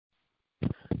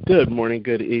Good morning,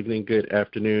 good evening, good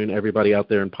afternoon, everybody out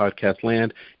there in podcast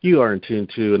land. You are in tune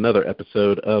to another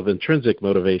episode of Intrinsic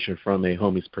Motivation from a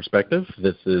Homie's Perspective.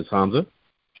 This is Hamza.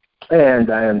 And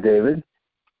I am David.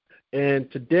 And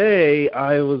today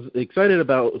I was excited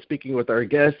about speaking with our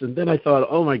guest, and then I thought,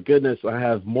 oh my goodness, I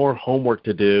have more homework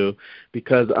to do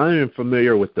because I am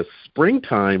familiar with the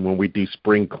springtime when we do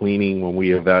spring cleaning, when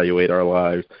we evaluate our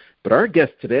lives. But our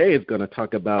guest today is going to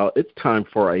talk about it's time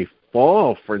for a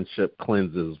fall friendship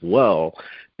cleanse as well.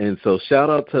 And so shout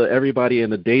out to everybody in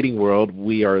the dating world.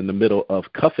 We are in the middle of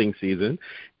cuffing season,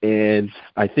 and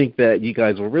I think that you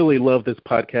guys will really love this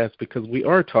podcast because we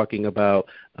are talking about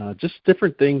just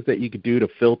different things that you could do to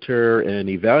filter and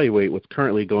evaluate what's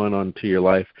currently going on to your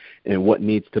life and what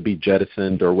needs to be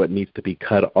jettisoned or what needs to be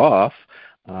cut off.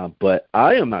 But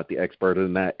I am not the expert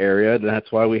in that area, and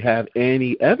that's why we have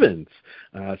Annie Evans.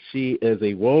 She is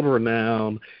a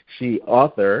world-renowned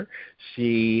author.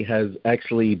 She has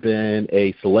actually been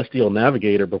a celestial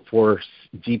navigator before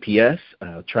GPS,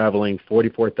 traveling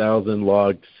 44,000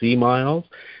 logged sea miles.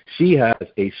 She has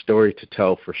a story to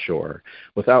tell for sure.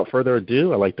 Without further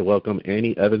ado, I'd like to welcome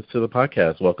Annie Evans to the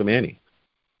podcast. Welcome, Annie.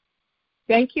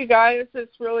 Thank you, guys.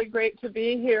 It's really great to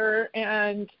be here,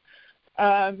 and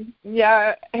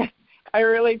I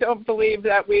really don't believe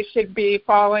that we should be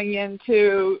falling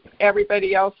into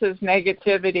everybody else's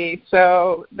negativity.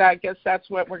 So I guess that's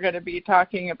what we're going to be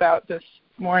talking about this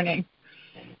morning.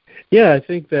 Yeah, I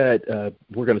think that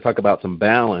we're going to talk about some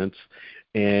balance.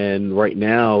 And right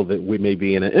now that we may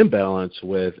be in an imbalance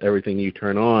with everything you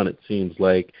turn on, it seems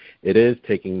like it is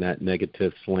taking that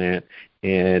negative slant.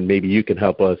 And maybe you can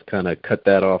help us kind of cut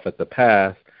that off at the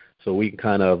pass so we can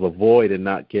kind of avoid and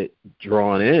not get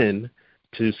drawn in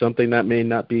to something that may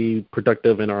not be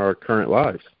productive in our current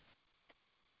lives.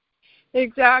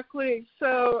 Exactly.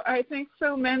 So I think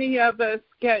so many of us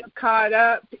get caught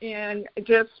up in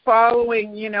just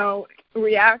following,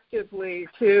 reactively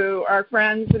to our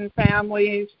friends and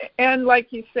families. And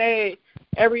like you say,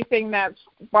 everything that's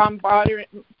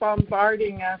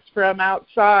bombarding us from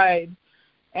outside.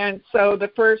 And so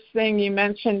the first thing you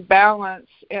mentioned, balance,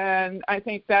 and I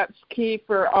think that's key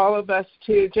for all of us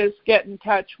to just get in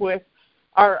touch with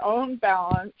our own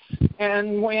balance.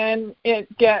 And when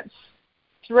it gets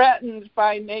threatened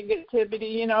by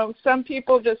negativity, some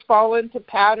people just fall into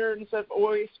patterns of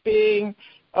always being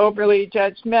overly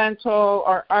judgmental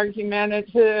or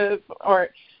argumentative,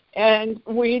 and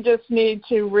we just need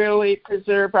to really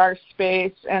preserve our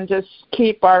space and just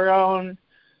keep our own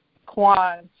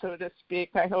Quan, so to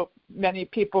speak. I hope many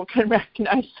people can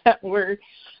recognize that word.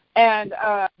 And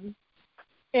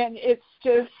it's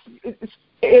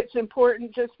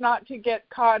important just not to get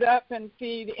caught up and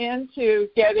feed into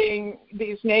getting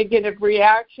these negative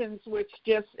reactions, which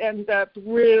just end up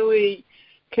really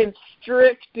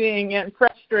constricting and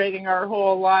frustrating our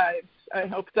whole lives. I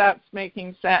hope that's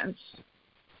making sense.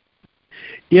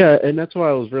 Yeah, and that's why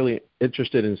I was really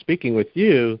interested in speaking with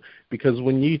you, because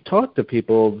when you talk to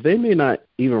people, they may not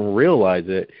even realize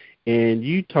it. And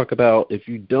you talk about if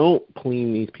you don't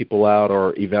clean these people out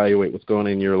or evaluate what's going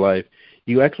on in your life,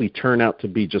 you actually turn out to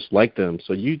be just like them.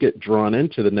 So you get drawn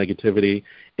into the negativity,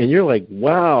 and you're like,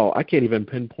 wow, I can't even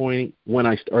pinpoint when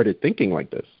I started thinking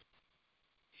like this.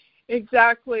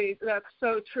 Exactly. That's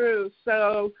so true.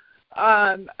 So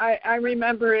I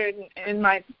remember in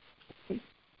my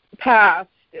past,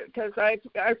 because I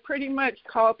pretty much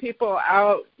call people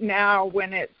out now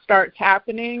when it starts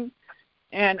happening,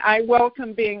 and I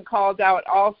welcome being called out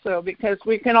also, because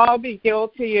we can all be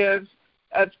guilty of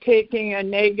taking a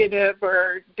negative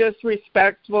or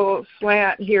disrespectful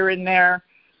slant here and there,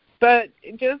 but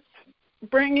just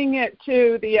bringing it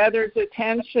to the other's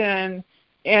attention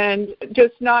and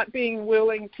just not being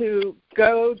willing to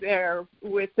go there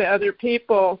with the other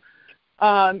people.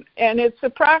 And it's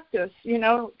a practice,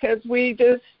 because we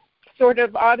just sort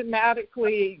of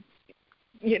automatically,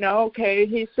 okay,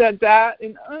 he said that,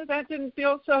 and that didn't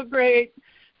feel so great,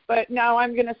 but now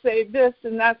I'm going to say this,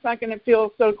 and that's not going to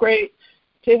feel so great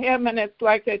to him. And it's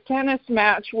like a tennis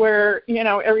match where,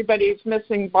 everybody's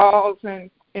missing balls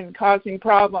and causing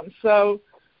problems. So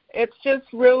it's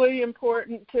just really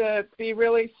important to be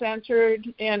really centered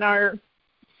in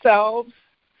ourselves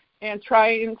and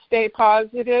try and stay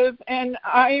positive. And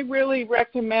I really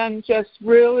recommend just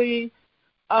really,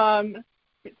 not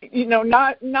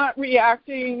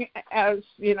reacting as,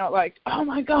 like, oh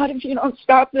my God, if you don't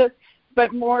stop this,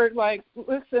 but more like,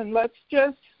 listen,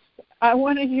 I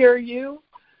want to hear you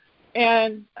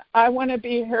and I want to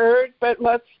be heard, but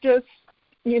let's just,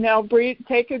 breathe,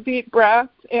 take a deep breath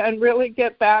and really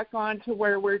get back onto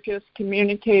where we're just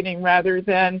communicating rather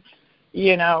than,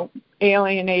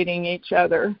 alienating each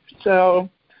other. So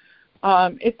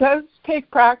It does take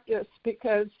practice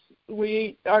because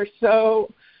we are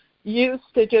so used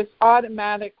to just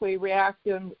automatically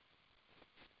reacting,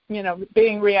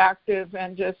 being reactive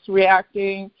and just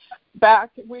reacting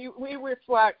back. We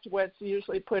reflect what's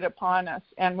usually put upon us,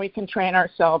 and we can train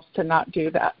ourselves to not do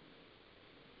that.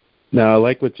 Now, I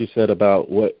like what you said about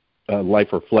what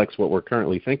life reflects what we're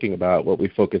currently thinking about. What we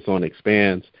focus on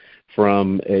expands.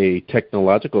 From a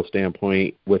technological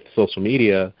standpoint with social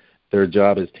media, their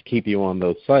job is to keep you on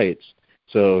those sites.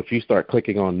 So if you start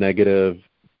clicking on negative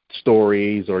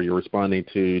stories or you're responding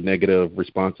to negative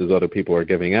responses other people are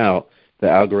giving out, the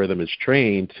algorithm is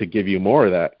trained to give you more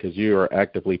of that because you are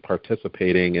actively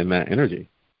participating in that energy.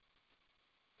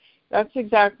 That's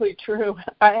exactly true.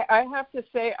 I have to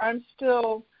say I'm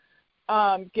still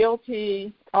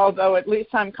guilty, although at least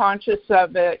I'm conscious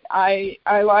of it. I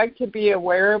like to be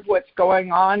aware of what's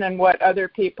going on and what other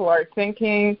people are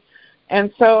thinking.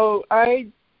 And so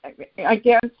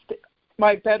against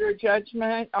my better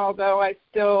judgment, although I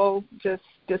still just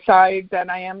decide that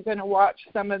I am going to watch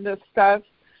some of this stuff,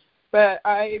 but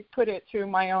I put it through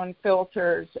my own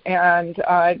filters, and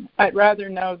I'd rather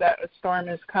know that a storm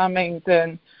is coming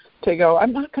than to go,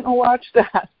 I'm not going to watch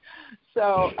that.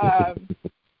 So,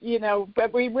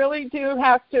 but we really do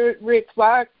have to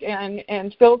reflect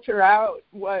and filter out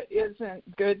what isn't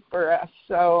good for us.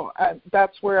 So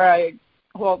that's where I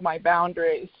hold my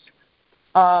boundaries.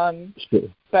 Sure.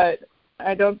 But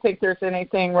I don't think there's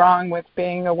anything wrong with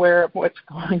being aware of what's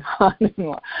going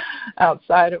on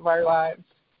outside of our lives.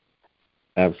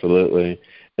 Absolutely.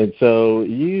 And so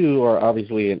you are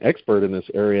obviously an expert in this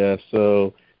area.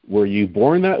 So were you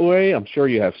born that way? I'm sure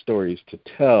you have stories to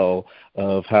tell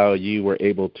of how you were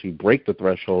able to break the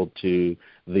threshold to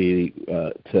the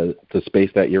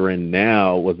space that you're in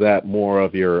now. Was that more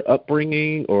of your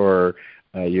upbringing or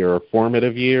your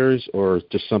formative years, or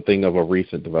just something of a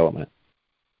recent development?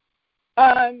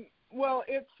 Well,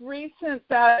 it's recent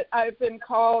that I've been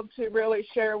called to really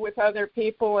share with other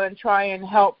people and try and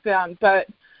help them. But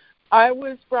I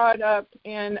was brought up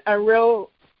in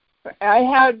I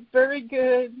had very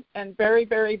good and very,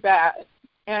 very bad.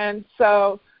 And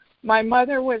so my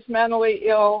mother was mentally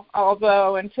ill,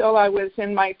 although until I was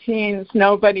in my teens,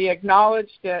 nobody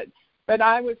acknowledged it. But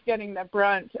I was getting the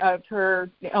brunt of her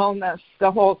illness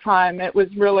the whole time. It was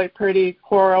really pretty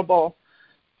horrible.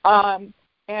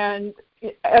 And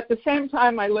at the same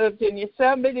time, I lived in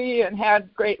Yosemite and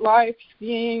had great life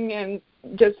skiing and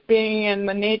just being in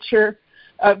the nature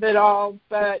of it all.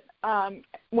 But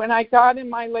when I got in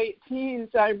my late teens,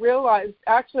 I realized,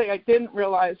 actually I didn't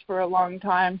realize for a long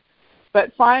time,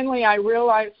 but finally I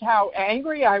realized how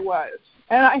angry I was.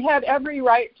 And I had every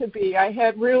right to be. I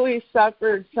had really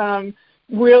suffered some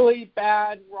really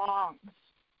bad wrongs.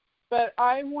 But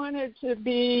I wanted to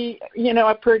be,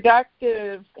 a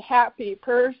productive, happy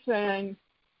person.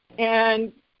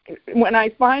 And when I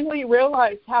finally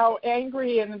realized how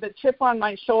angry and the chip on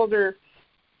my shoulder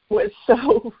was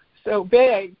so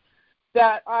big,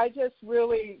 that I just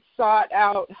really sought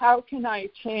out, how can I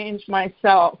change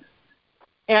myself?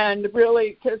 And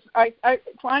really, because I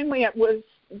finally it was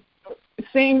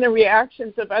seeing the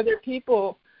reactions of other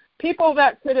people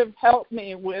that could have helped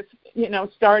me with,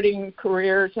 starting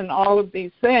careers and all of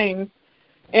these things.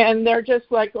 And they're just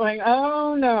like going,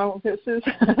 oh, no, this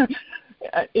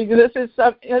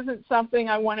isn't something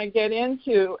I want to get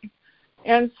into.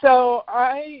 And so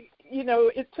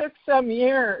it took some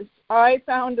years. I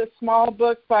found a small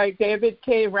book by David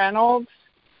K. Reynolds,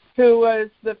 who was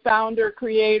the founder,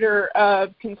 creator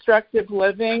of Constructive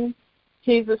Living.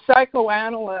 He's a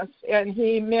psychoanalyst, and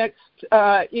he mixed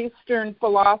Eastern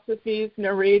philosophies,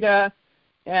 Narita,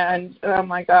 and, oh,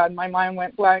 my God, my mind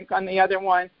went blank on the other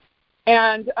one.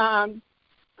 And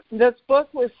this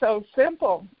book was so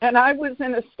simple, and I was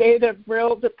in a state of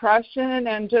real depression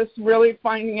and just really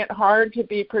finding it hard to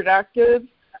be productive.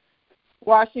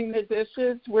 Washing the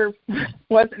dishes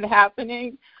wasn't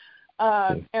happening.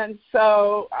 And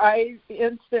so I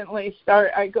instantly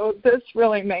this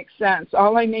really makes sense.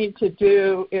 All I need to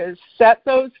do is set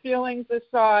those feelings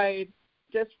aside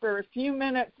just for a few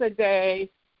minutes a day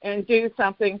and do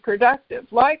something productive,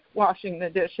 like washing the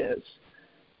dishes.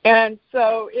 And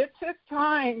so it took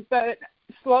time, but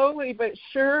slowly but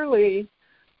surely,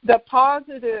 the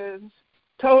positives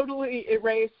totally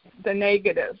erased the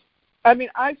negatives. I mean,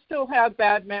 I still have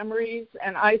bad memories,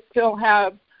 and I still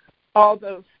have all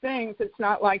those things. It's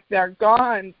not like they're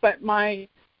gone, but my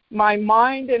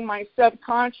mind and my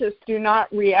subconscious do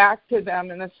not react to them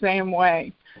in the same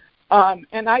way.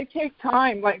 And I take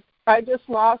time. Like, I just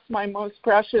lost my most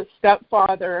precious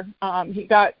stepfather.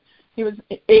 He was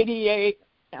 88,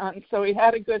 and so he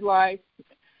had a good life.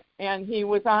 and he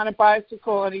was on a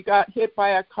bicycle and he got hit by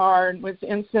a car and was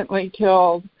instantly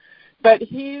killed. But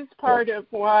he's part of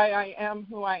why I am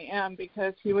who I am,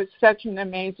 because he was such an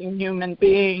amazing human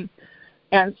being.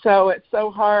 And so it's so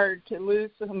hard to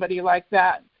lose somebody like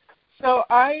that. So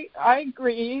I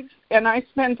grieve, and I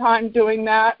spend time doing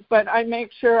that, but I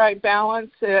make sure I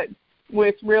balance it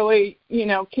with really,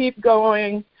 keep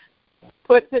going,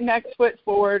 put the next foot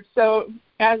forward. So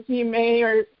as you may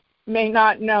or may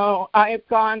not know, I have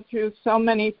gone through so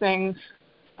many things.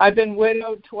 I've been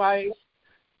widowed twice.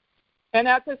 And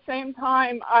at the same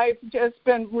time, I've just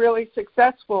been really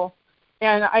successful.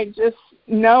 And I just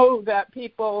know that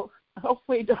people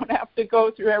hopefully don't have to go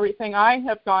through everything I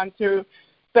have gone through,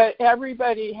 but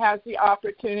everybody has the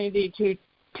opportunity to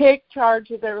take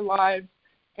charge of their lives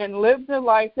and live the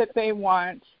life that they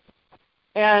want.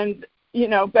 And,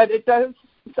 but it does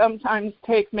sometimes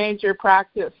take major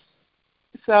practice.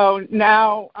 So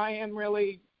now I am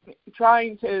really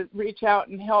trying to reach out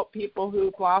and help people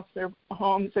who've lost their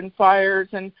homes in fires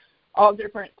and all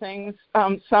different things.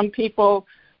 Some people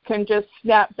can just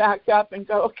snap back up and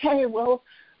go, okay, well,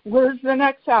 where's the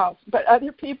next house? But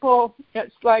other people,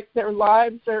 it's like their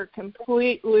lives are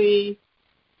completely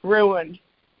ruined.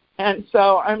 And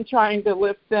so I'm trying to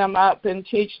lift them up and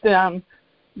teach them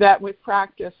that with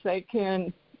practice they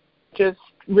can just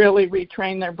really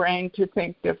retrain their brain to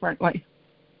think differently.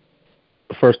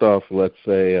 First off, let's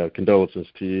say condolences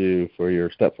to you for your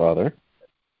stepfather.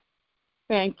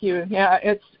 Thank you. Yeah,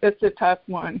 it's a tough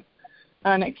one,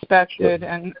 unexpected,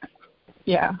 and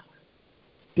yeah.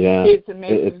 Yeah, it's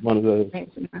amazing. It's one of those.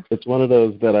 It's one of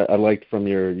those that I liked from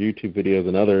your YouTube videos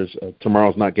and others.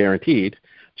 Tomorrow's not guaranteed,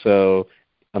 so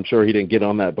I'm sure he didn't get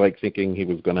on that bike thinking he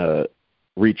was going to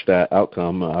reach that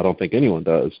outcome. I don't think anyone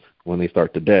does when they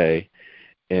start today,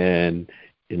 and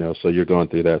so you're going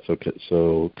through that.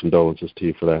 So condolences to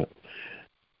you for that.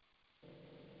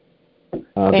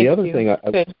 The other thing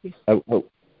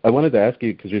I wanted to ask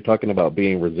you, because you're talking about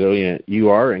being resilient. You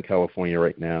are in California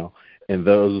right now, and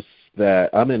those that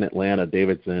I'm in Atlanta,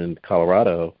 David's in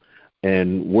Colorado,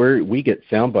 and we get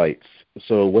sound bites.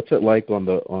 So what's it like on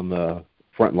the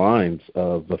front lines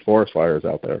of the forest fires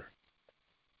out there?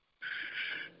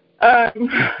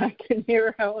 I can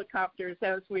hear helicopters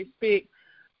as we speak.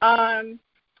 I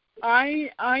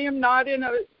am not in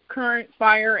a current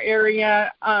fire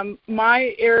area.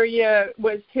 My area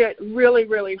was hit really,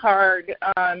 really hard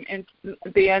in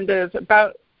the end of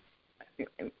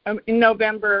in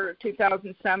November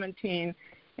 2017,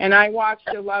 and I watched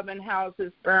 11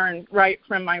 houses burn right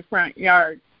from my front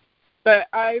yard. But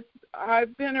I've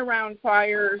been around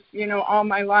fires, all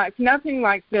my life. Nothing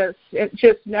like this. It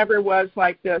just never was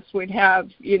like this. We'd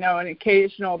have, an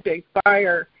occasional big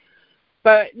fire.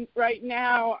 But right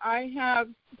now I have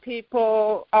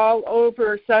people all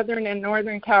over Southern and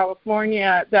Northern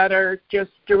California that are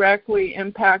just directly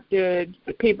impacted,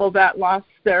 people that lost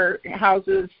their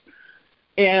houses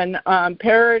in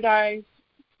Paradise,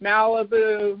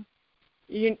 Malibu.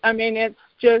 It's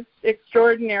just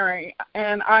extraordinary.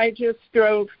 And I just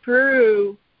drove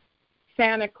through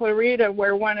Santa Clarita,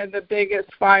 where one of the biggest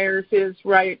fires is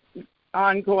right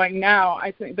ongoing now.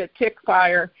 I think the Tick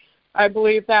Fire. I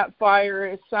believe that fire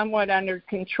is somewhat under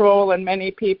control, and many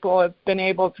people have been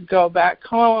able to go back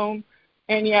home,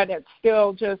 and yet it's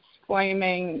still just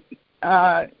flaming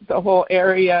the whole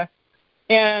area.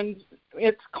 And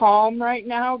it's calm right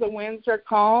now. The winds are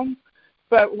calm,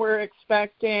 but we're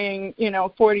expecting,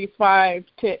 45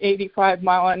 to 85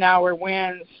 mile an hour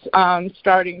winds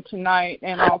starting tonight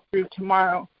and all through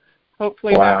tomorrow.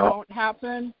 Hopefully that won't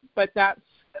happen, but that's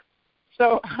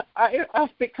so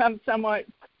I've become somewhat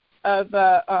of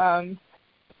a,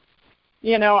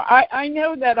 I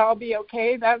know that I'll be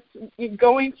okay. That's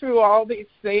going through all these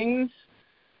things.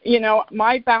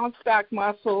 My bounce back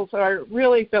muscles are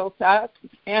really built up,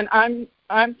 and I'm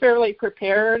fairly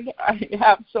prepared. I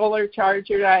have solar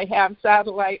charger, I have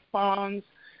satellite phones,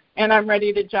 and I'm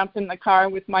ready to jump in the car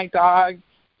with my dog.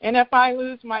 And if I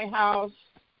lose my house,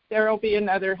 there will be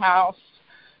another house.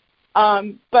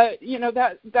 But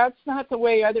that's not the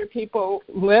way other people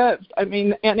lived.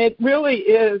 And it really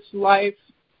is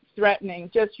life-threatening.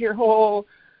 Just your whole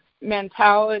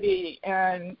mentality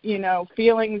and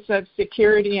feelings of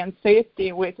security and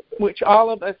safety, which all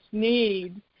of us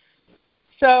need.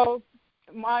 So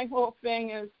my whole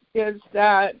thing is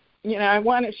that I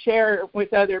want to share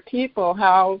with other people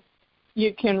how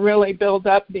you can really build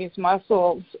up these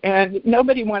muscles. And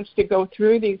nobody wants to go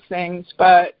through these things,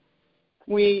 but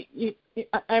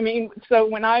so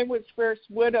when I was first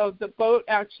widowed, the boat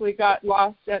actually got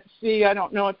lost at sea. I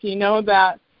don't know if you know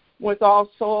that, with all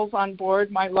souls on board,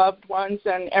 my loved ones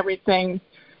and everything.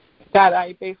 that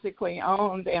I basically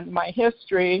owned and my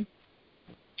history.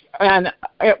 And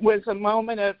it was a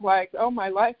moment of like, oh, my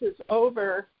life is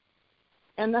over.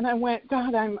 And then I went,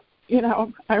 God, I'm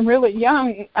really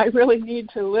young. I really need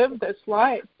to live this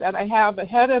life that I have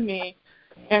ahead of me.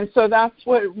 And so that's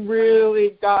what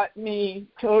really got me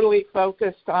totally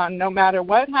focused on, no matter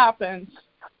what happens,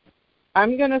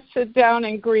 I'm going to sit down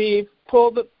and grieve,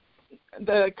 pull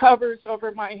the covers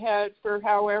over my head for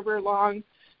however long,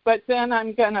 but then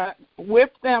I'm going to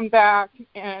whip them back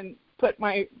and put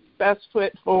my best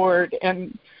foot forward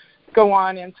and go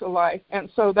on into life. And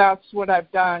so that's what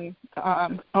I've done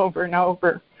over and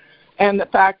over. And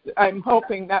I'm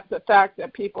hoping that the fact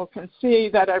that people can see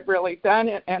that I've really done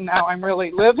it and now I'm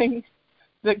really living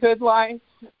the good life,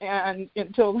 and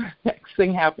until the next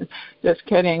thing happens. Just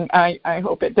kidding. I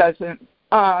hope it doesn't.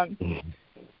 But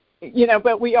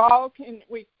we all can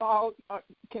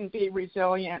be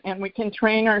resilient, and we can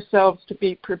train ourselves to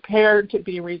be prepared to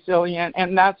be resilient,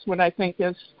 and that's what I think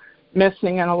is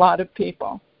missing in a lot of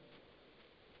people.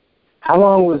 How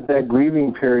long was that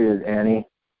grieving period, Annie?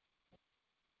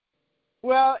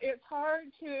 Well, it's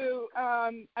hard to,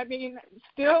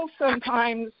 still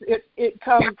sometimes it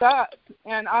comes up,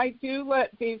 and I do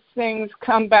let these things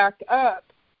come back up.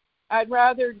 I'd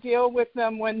rather deal with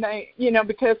them when they,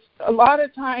 because a lot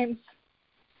of times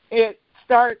it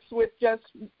starts with just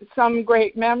some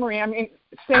great memory. I mean,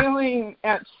 sailing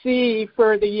at sea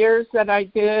for the years that I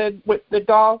did with the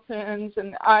dolphins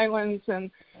and the islands and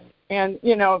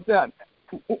the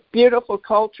beautiful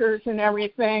cultures and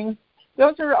everything,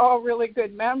 those are all really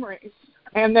good memories.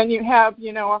 And then you have,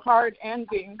 a hard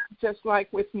ending, just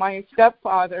like with my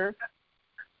stepfather.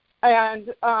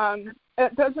 And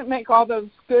it doesn't make all those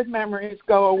good memories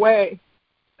go away.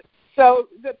 So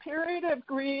the period of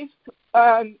grief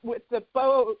with the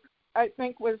boat, I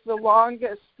think, was the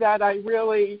longest that I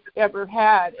really ever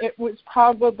had. It was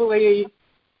probably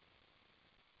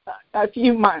a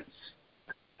few months.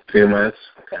 A few months?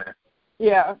 Okay.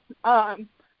 Yeah.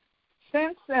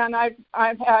 Since then,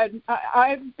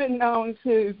 I've been known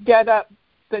to get up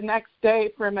the next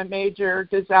day from a major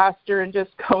disaster and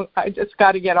just go. I just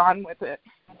got to get on with it.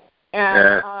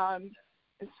 And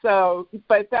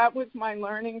but that was my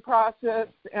learning process,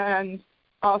 and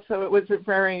also it was a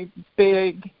very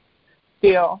big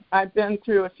deal. I've been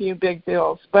through a few big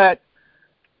deals, but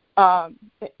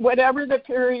whatever the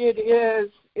period is,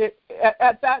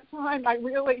 at that time I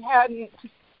really hadn't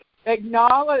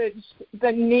acknowledged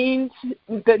the need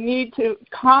to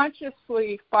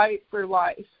consciously fight for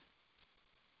life.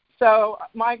 So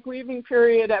my grieving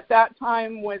period at that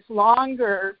time was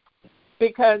longer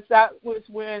because that was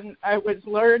when I was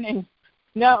learning,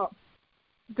 no,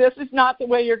 this is not the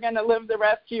way you're going to live the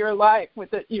rest of your life with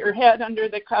your head under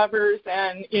the covers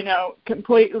and,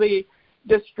 completely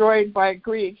destroyed by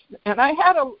grief. And I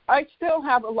still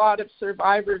have a lot of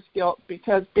survivor's guilt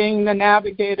because being the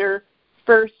navigator,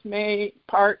 first mate,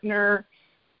 partner,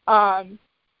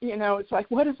 it's like,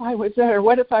 what if I was there?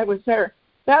 What if I was there?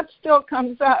 That still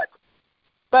comes up.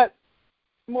 But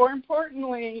more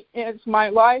importantly is my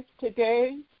life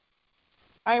today.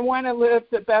 I want to live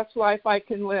the best life I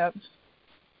can live.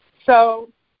 So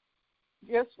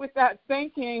just with that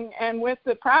thinking and with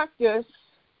the practice,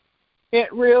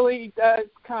 it really does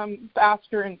come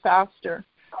faster and faster.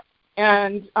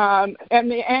 And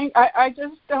I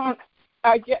just don't.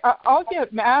 I'll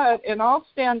get mad and I'll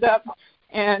stand up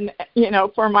and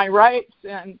for my rights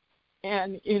and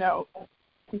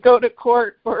go to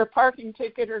court for a parking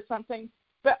ticket or something,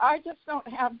 but I just don't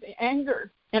have the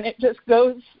anger, and it just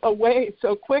goes away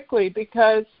so quickly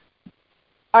because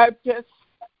I've just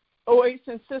always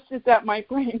insisted that my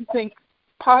brain think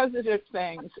positive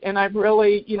things, and I've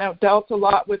really dealt a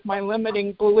lot with my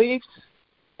limiting beliefs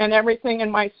and everything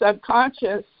in my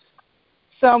subconscious.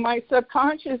 So my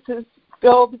subconscious is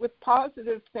filled with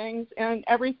positive things, and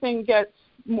everything gets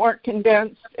more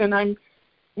condensed, and I'm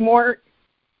more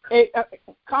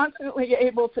constantly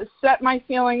able to set my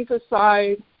feelings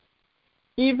aside.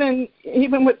 Even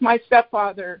with my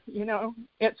stepfather,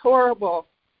 it's horrible,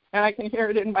 and I can hear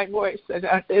it in my voice.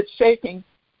 It's shaking,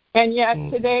 and yet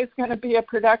today's going to be a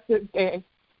productive day,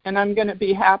 and I'm going to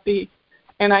be happy,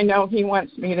 and I know he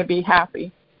wants me to be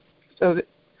happy. So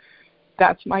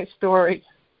that's my story.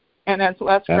 And as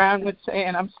Les Brown would say,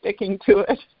 and I'm sticking to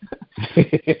it.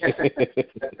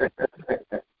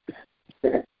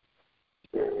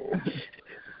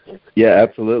 Yeah,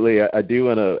 absolutely. I do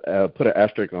want to put an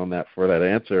asterisk on that for that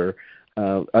answer.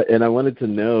 And I wanted to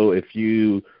know if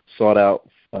you sought out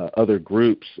other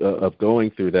groups of going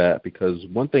through that, because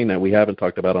one thing that we haven't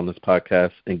talked about on this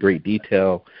podcast in great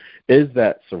detail is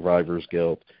that survivor's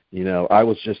guilt. I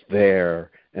was just there,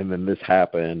 and then this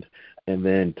happened, and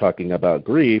then talking about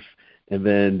grief. And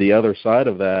then the other side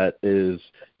of that is,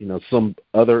 an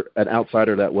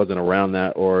outsider that wasn't around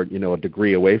that, or, a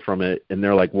degree away from it. And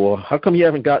they're like, well, how come you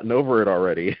haven't gotten over it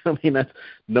already? I mean, that's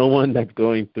no one that's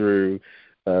going through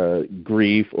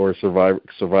grief or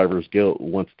survivor's guilt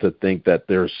wants to think that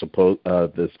there's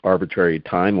this arbitrary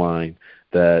timeline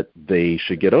that they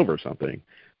should get over something.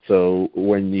 So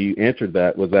when you answered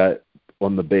that, was that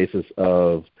on the basis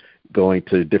of going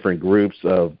to different groups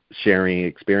of sharing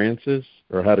experiences,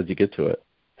 or how did you get to it?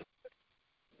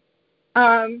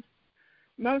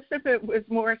 Most of it was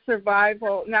more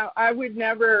survival. Now, I would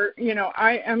never,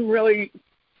 I am really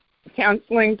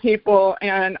counseling people,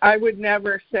 and I would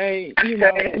never say,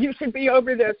 you should be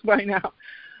over this by now.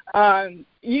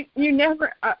 You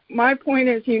never, my point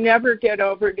is you never get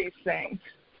over these things.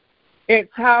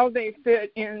 It's how they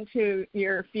fit into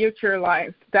your future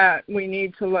life that we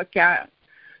need to look at.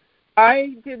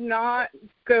 I did not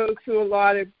go to a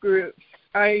lot of groups.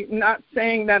 I'm not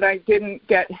saying that I didn't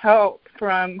get help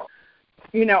from,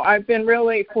 I've been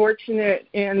really fortunate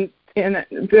in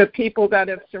the people that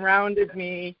have surrounded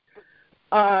me.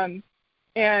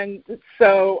 And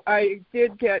so I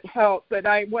did get help, but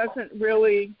I wasn't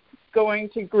really going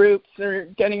to groups or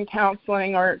getting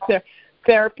counseling or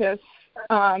therapists.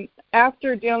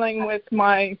 After dealing with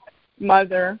my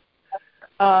mother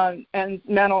and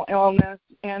mental illness,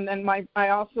 and then I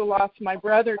also lost my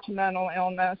brother to mental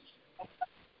illness,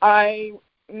 I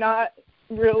not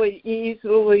really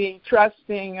easily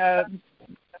trusting a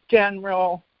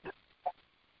general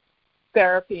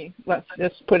therapy, let's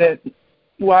just put it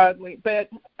wildly. But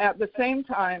at the same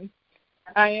time,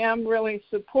 I am really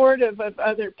supportive of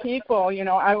other people.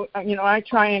 I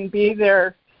try and be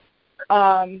there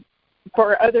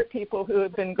for other people who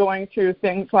have been going through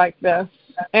things like this.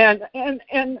 And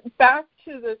back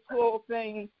to this whole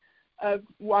thing of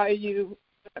why you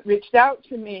reached out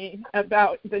to me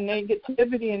about the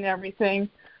negativity and everything.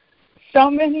 So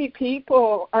many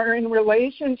people are in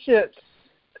relationships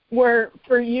where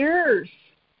for years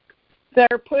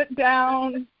they're put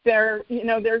down,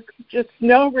 there's just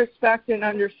no respect and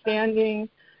understanding,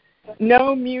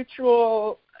 no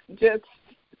mutual just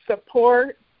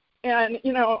support. And,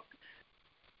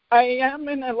 I am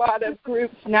in a lot of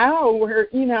groups now where,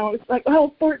 it's like,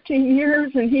 14 years,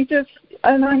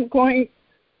 and I'm going,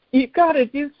 you've got to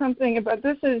do something about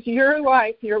this. Is your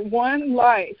life, your one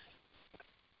life,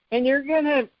 and you're going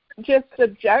to just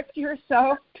subject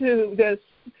yourself to this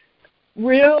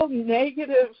real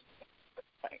negative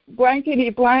blankety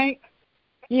blank.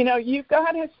 You've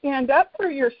got to stand up for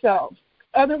yourself.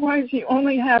 Otherwise, you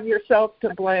only have yourself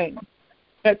to blame.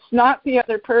 It's not the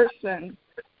other person.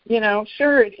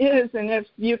 Sure it is, and if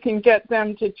you can get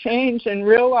them to change and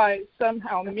realize,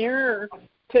 somehow mirror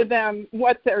to them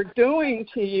what they're doing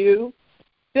to you,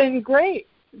 then great.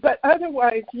 But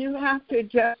otherwise, you have to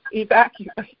just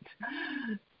evacuate,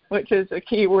 which is a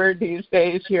key word these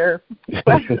days here.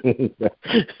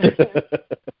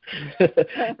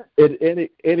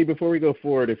 Annie, before we go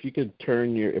forward, if you could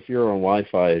if you're on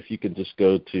Wi-Fi, if you could just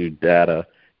go to data,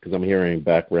 because I'm hearing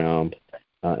background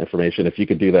information. If you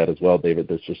could do that as well, David,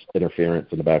 there's just interference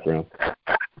in the background.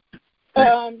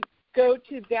 Go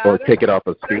to data. Or take it off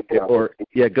of speaker.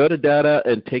 Go to data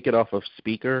and take it off of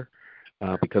speaker,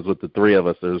 because with the three of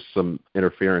us, there's some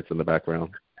interference in the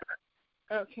background.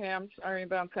 Okay, I'm sorry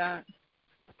about that.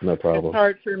 No problem. It's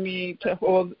hard for me to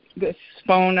hold this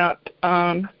phone up.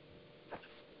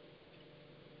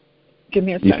 Give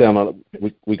me a second.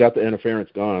 We got the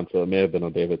interference gone, so it may have been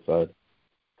on David's side.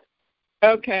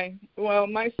 Okay. Well,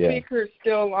 my speaker's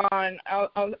still on.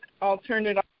 I'll turn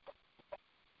it off.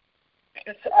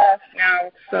 It's off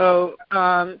now, so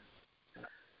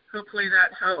hopefully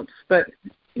that helps. But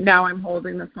now I'm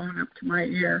holding the phone up to my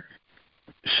ear.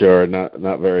 Sure,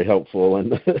 not very helpful,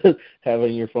 and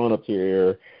having your phone up to your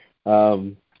ear.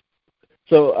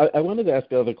 So I wanted to ask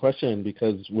another question,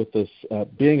 because with this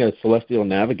being a celestial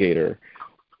navigator,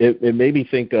 it made me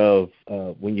think of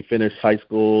when you finish high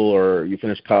school or you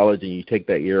finish college and you take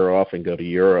that year off and go to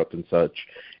Europe and such.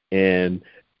 And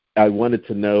I wanted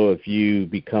to know if you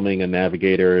becoming a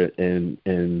navigator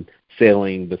and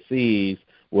sailing the seas,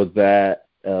 was that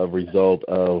a result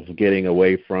of getting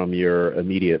away from your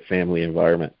immediate family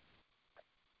environment?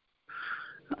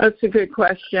 That's a good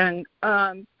question.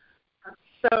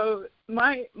 So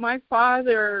my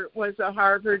father was a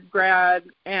Harvard grad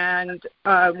and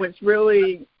was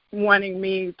really wanting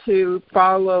me to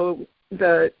follow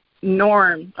the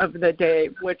norm of the day,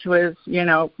 which was,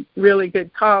 really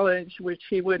good college, which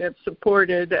he would have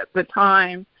supported at the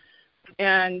time,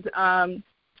 and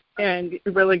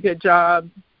really good job,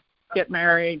 get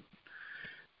married.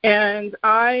 And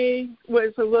I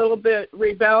was a little bit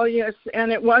rebellious,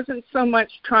 and it wasn't so much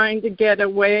trying to get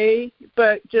away,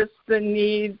 but just the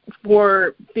need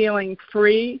for feeling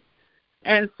free.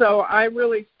 And so I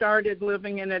really started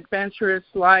living an adventurous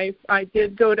life. I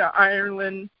did go to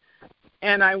Ireland,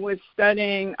 and I was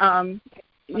studying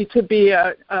to be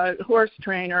a horse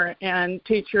trainer and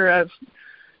teacher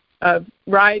of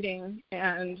riding,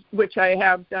 and which I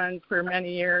have done for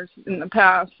many years in the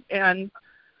past. And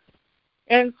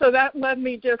so that led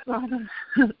me just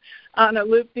on a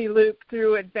loop-de-loop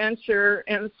through adventure.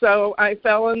 And so I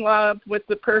fell in love with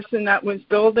the person that was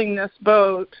building this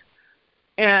boat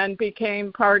and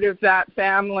became part of that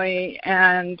family.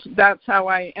 And that's how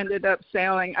I ended up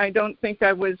sailing. I don't think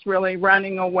I was really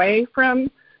running away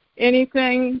from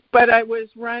anything, but I was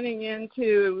running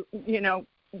into,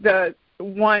 the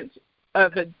want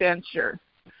of adventure.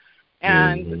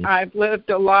 And I've lived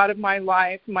a lot of my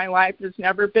life. My life has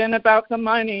never been about the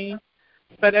money,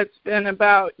 but it's been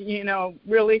about,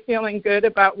 really feeling good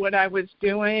about what I was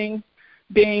doing,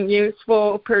 being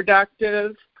useful,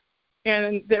 productive.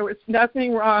 And there was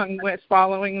nothing wrong with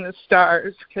following the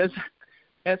stars, because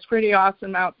it's pretty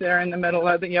awesome out there in the middle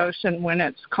of the ocean when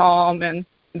it's calm and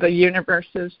the universe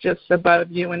is just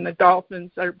above you and the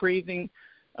dolphins are breathing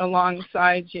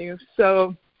alongside you.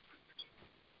 So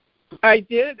I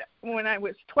did, when I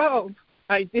was 12,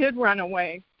 I did run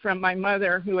away from my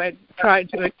mother, who had tried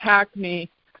to attack me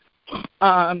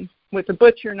with a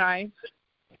butcher knife.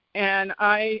 And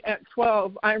at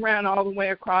 12, I ran all the way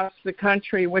across the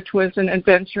country, which was an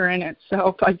adventure in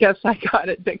itself. I guess I got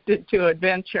addicted to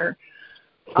adventure.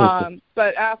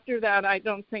 But after that, I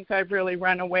don't think I've really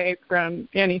run away from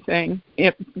anything.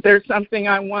 If there's something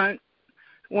I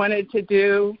wanted to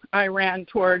do, I ran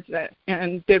towards it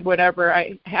and did whatever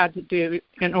I had to do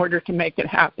in order to make it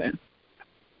happen.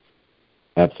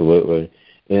 Absolutely.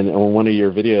 And on one of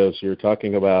your videos, you're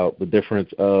talking about the difference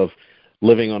of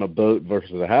living on a boat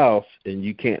versus a house, and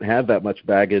you can't have that much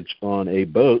baggage on a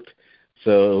boat.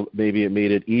 So maybe it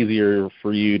made it easier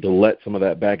for you to let some of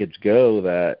that baggage go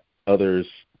that others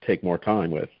take more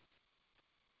time with.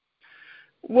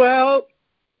 Well,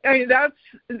 that's,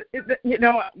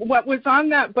 what was on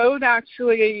that boat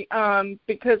actually,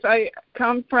 because I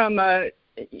come from a,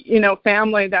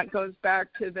 family that goes back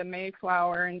to the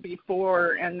Mayflower and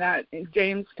before, and that in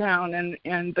Jamestown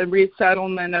and the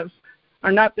resettlement of,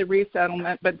 or not the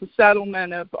resettlement, but the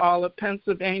settlement of all of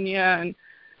Pennsylvania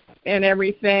and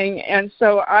everything. And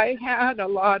so I had a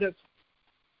lot of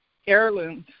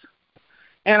heirlooms,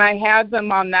 and I had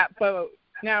them on that boat.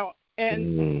 Now,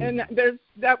 and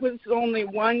that was only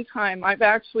one time. I've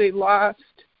actually lost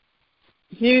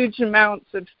huge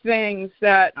amounts of things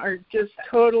that are just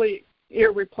totally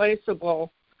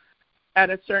irreplaceable at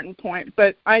a certain point,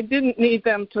 but I didn't need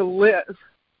them to live.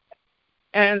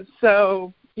 And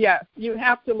so, yeah, you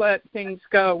have to let things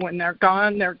go. When they're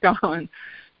gone, they're gone.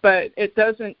 But it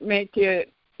doesn't make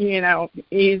it,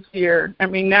 easier. I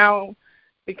mean, now,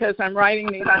 because I'm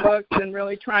writing these books and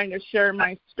really trying to share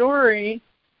my story,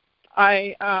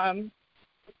 I am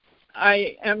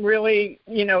really,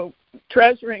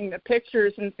 treasuring the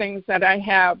pictures and things that I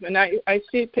have. And I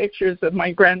see pictures of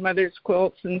my grandmother's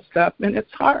quilts and stuff, and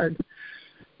it's hard.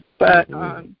 But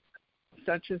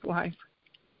such is life.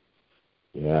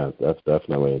 Yeah, that's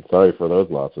definitely. Sorry for those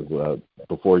losses.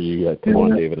 Before you had come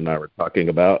on, David and I were talking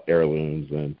about heirlooms,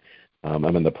 and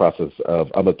I'm in the process of,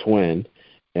 I'm a twin,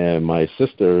 and my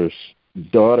sister's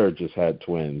daughter just had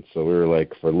twins. So we were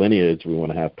like, for lineage, we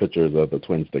want to have pictures of the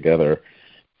twins together.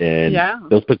 And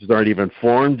those pictures aren't even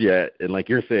formed yet. And like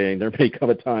you're saying, there may come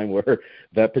a time where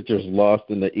that picture's lost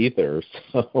in the ether.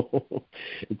 So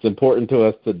it's important to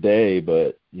us today,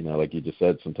 but, like you just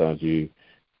said, sometimes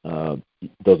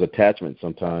those attachments,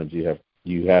 sometimes you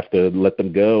have to let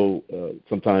them go,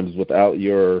 sometimes without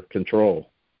your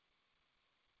control.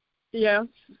 Yes.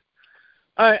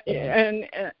 And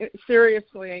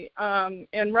seriously,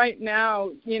 and right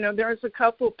now, there's a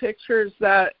couple pictures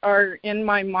that are in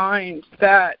my mind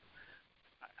that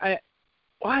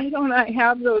why don't I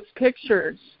have those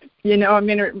pictures?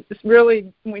 It's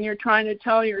really, when you're trying to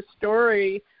tell your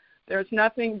story, there's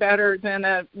nothing better than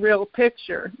a real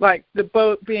picture, like the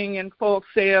boat being in full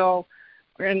sail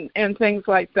and things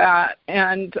like that.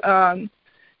 And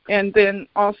then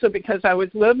also because I was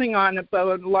living on a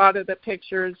boat, a lot of the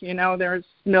pictures, there's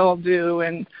mildew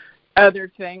and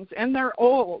other things, and they're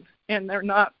old, and they're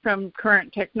not from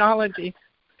current technology.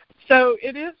 So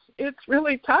it's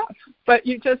really tough, but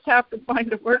you just have to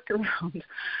find a workaround.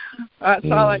 That's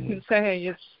all I can say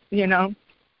is,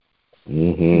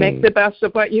 make the best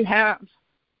of what you have.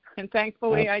 And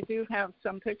thankfully, I do have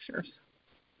some pictures.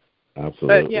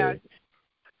 Absolutely. But yeah,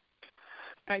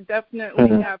 I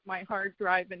definitely have my hard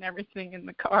drive and everything in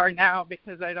the car now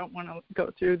because I don't want to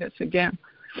go through this again.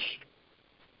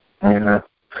 Yeah.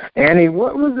 Annie,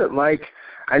 what was it like?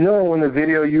 I know in the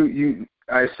video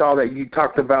I saw that you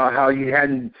talked about how you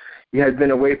had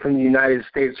been away from the United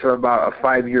States for about a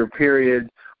 5-year period,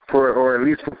 or at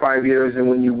least for 5 years, and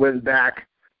when you went back,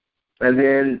 and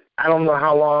then I don't know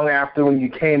how long after when you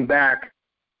came back,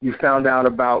 you found out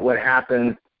about what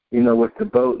happened, with the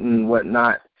boat and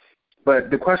whatnot. But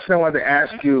the question I wanted to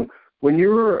ask you, when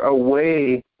you were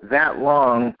away that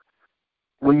long,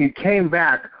 when you came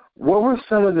back, what were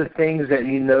some of the things that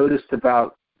you noticed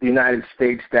about the United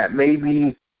States that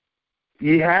maybe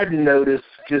you hadn't noticed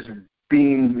just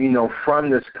being, from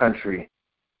this country?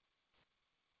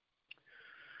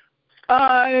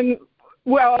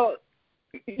 Well,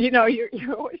 you're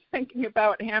always thinking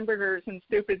about hamburgers and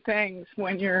stupid things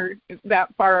when you're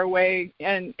that far away,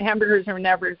 and hamburgers are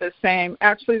never the same.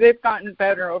 Actually, they've gotten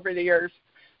better over the years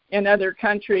in other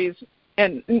countries,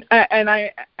 and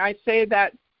I say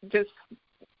that just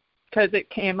because it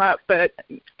came up, but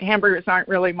hamburgers aren't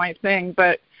really my thing.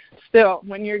 But still,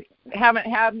 when you haven't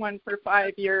had one for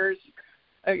 5 years,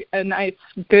 a nice,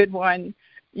 good one,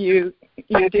 you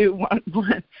do want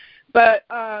one. But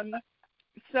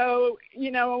so,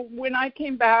 when I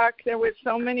came back, there were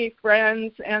so many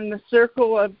friends, and the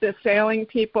circle of the sailing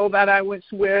people that I was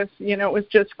with, it was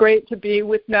just great to be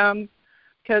with them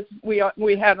because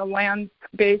we had a land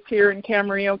base here in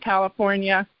Camarillo,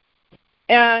 California.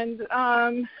 And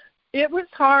it was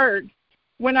hard.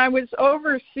 When I was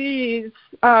overseas,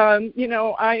 I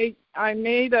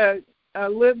made a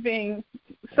living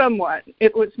somewhat.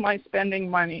 It was my spending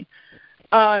money.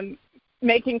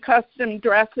 Making custom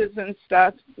dresses and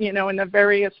stuff, in the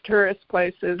various tourist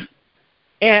places.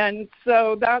 And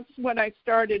so that's what I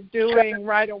started doing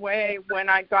right away when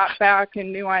I got back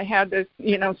and knew I had to,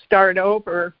 start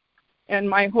over. And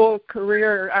my whole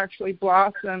career actually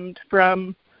blossomed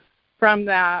from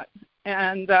that.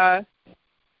 And, I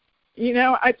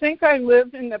think I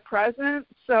lived in the present,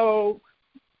 so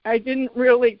I didn't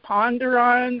really ponder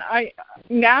on.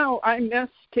 Now I miss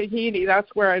Tahiti. That's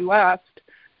where I left.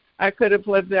 I could have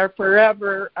lived there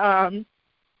forever,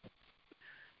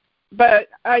 but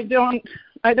I don't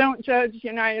judge the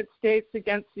United States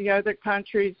against the other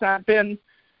countries. I've been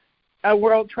a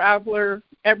world traveler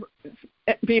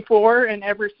before and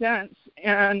ever since,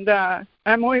 and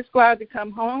I'm always glad to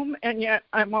come home, and yet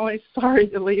I'm always sorry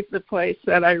to leave the place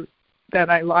that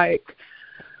I like.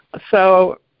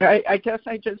 So I guess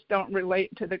I just don't relate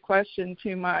to the question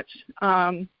too much.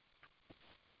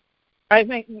 I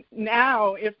think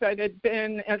now, if it had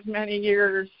been as many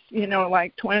years,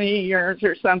 like 20 years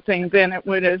or something, then it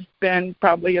would have been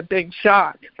probably a big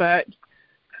shock. But,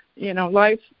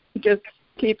 life just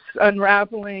keeps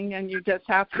unraveling, and you just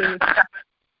have to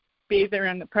be there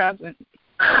in the present.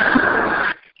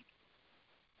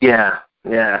 Yeah.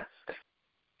 And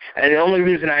the only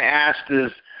reason I asked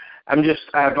is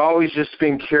I've always just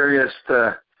been curious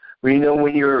to, when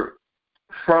you're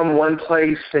from one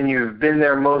place and you've been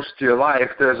there most of your life,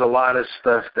 there's a lot of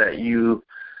stuff that you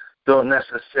don't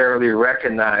necessarily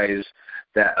recognize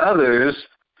that others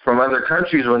from other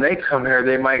countries, when they come here,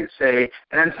 they might say,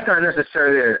 and it's not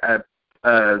necessarily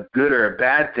a good or a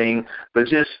bad thing, but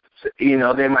just,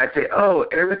 they might say, oh,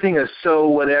 everything is so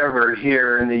whatever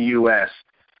here in the U.S.,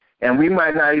 and we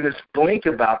might not even blink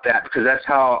about that because that's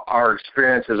how our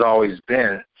experience has always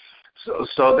been.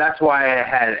 So that's why I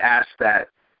had asked that.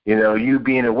 You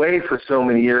being away for so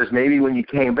many years, maybe when you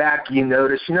came back, you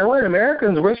noticed,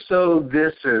 Americans, we're so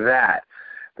this or that.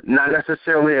 Not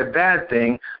necessarily a bad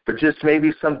thing, but just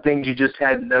maybe some things you just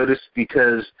hadn't noticed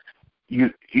because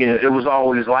it was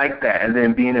always like that. And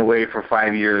then being away for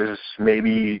 5 years,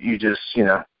 maybe you just,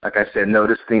 like I said,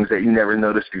 noticed things that you never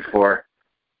noticed before.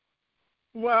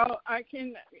 Well,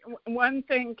 one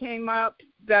thing came up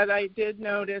that I did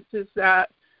notice is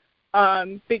that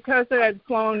because I had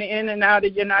flown in and out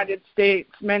of the United States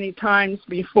many times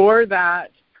before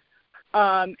that,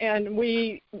 and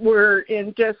we were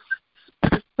in just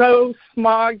so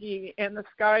smoggy, and the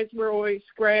skies were always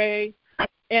gray,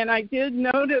 and I did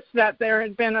notice that there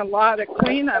had been a lot of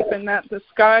cleanup and that the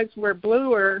skies were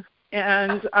bluer,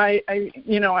 and I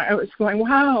was going,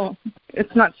 wow,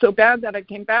 it's not so bad that I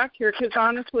came back here, because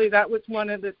honestly, that was one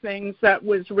of the things that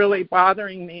was really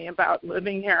bothering me about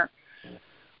living here.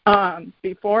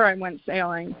 Before I went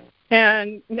sailing.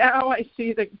 And now I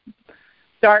see the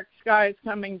dark skies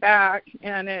coming back,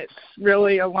 and it's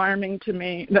really alarming to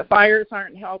me. The fires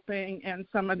aren't helping, and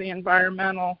some of the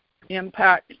environmental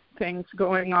impact things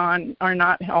going on are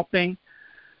not helping.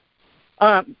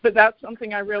 But that's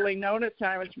something I really noticed, and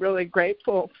I was really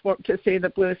grateful to see the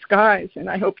blue skies, and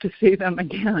I hope to see them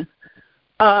again.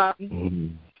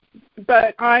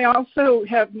 But I also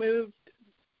have moved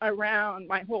around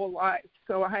my whole life,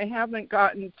 so I haven't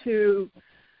gotten too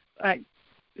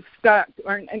stuck,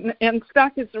 and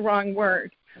stuck is the wrong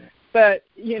word. But,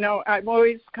 I've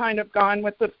always kind of gone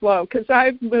with the flow because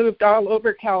I've moved all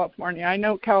over California. I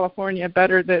know California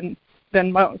better than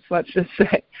most, let's just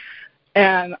say.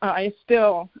 And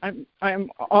I'm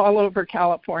all over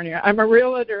California. I'm a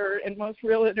realtor, and most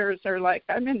realtors are like,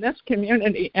 I'm in this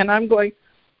community. And I'm going,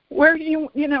 where do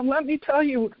let me tell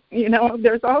you,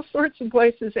 there's all sorts of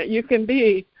places that you can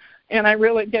be. And I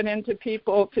really get into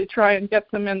people to try and get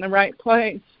them in the right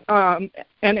place. And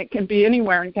it can be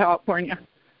anywhere in California.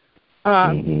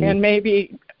 And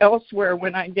maybe elsewhere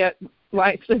when I get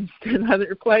licensed in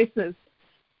other places.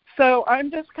 So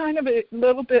I'm just kind of a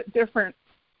little bit different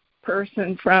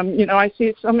person from, I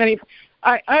see so many.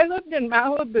 I lived in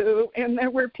Malibu, and there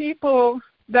were people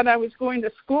that I was going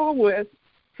to school with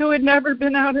who had never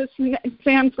been out of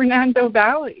San Fernando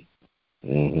Valley.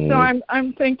 So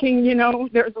I'm thinking,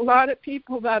 there's a lot of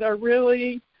people that are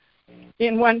really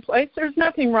in one place. There's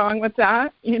nothing wrong with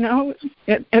that,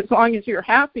 as long as you're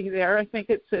happy there. I think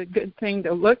it's a good thing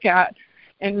to look at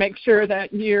and make sure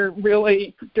that you're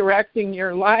really directing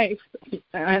your life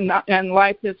and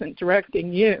life isn't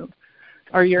directing you,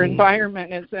 or your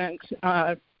environment isn't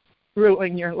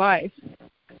ruling your life.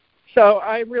 So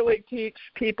I really teach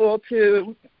people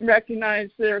to recognize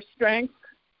their strengths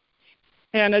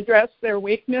and address their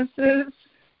weaknesses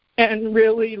and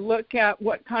really look at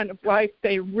what kind of life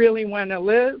they really want to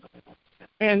live,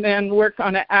 and then work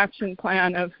on an action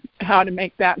plan of how to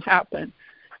make that happen.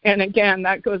 And again,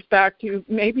 that goes back to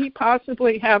maybe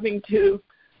possibly having to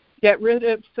get rid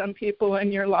of some people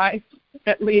in your life,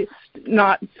 at least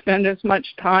not spend as much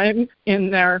time in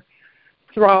their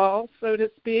thrall, so to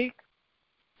speak.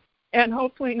 And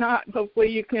hopefully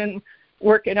you can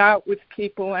work it out with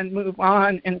people and move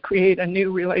on and create a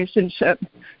new relationship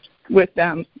with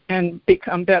them and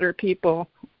become better people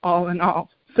all in all.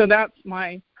 So that's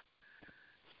my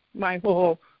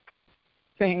whole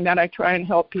thing that I try and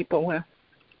help people with.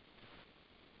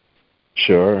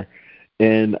 Sure.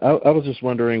 And I was just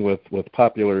wondering with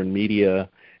popular media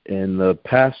in the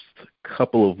past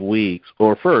couple of weeks,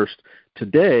 or first,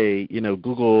 today,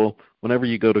 Google, whenever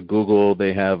you go to Google,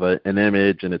 they have an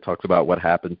image and it talks about what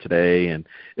happened today. And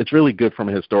it's really good from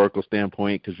a historical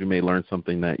standpoint because you may learn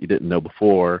something that you didn't know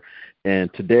before.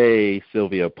 And today,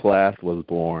 Sylvia Plath was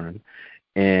born.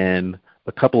 And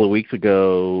a couple of weeks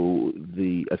ago,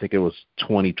 I think it was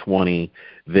 2020,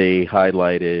 they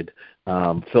highlighted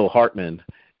Phil Hartman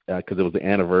because it was the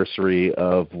anniversary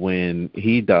of when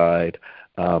he died,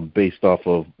 based off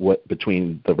of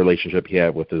between the relationship he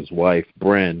had with his wife,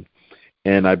 Bryn.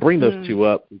 And I bring those two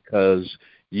up because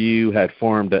you had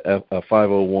formed a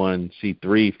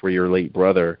 501c3 for your late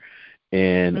brother,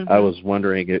 and I was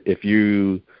wondering if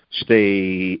you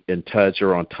stay in touch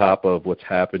or on top of what's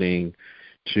happening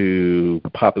to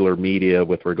popular media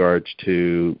with regards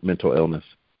to mental illness.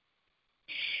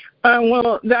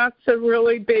 Well, that's a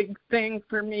really big thing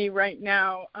for me right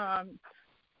now.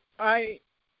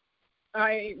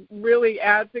 I really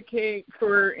advocate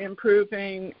for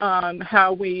improving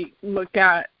how we look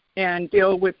at and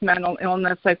deal with mental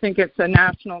illness. I think it's a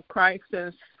national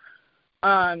crisis,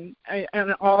 and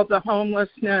all the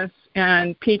homelessness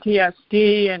and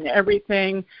PTSD and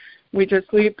everything. We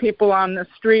just leave people on the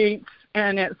streets,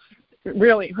 and it's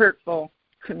really hurtful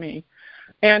to me.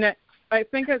 And I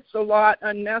think it's a lot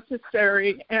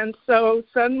unnecessary. And so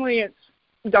suddenly it's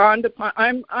dawned upon.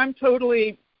 I'm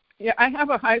totally. Yeah, I have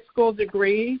a high school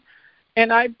degree,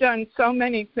 and I've done so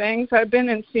many things. I've been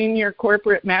in senior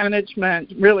corporate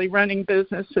management, really running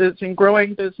businesses and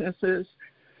growing businesses.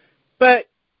 But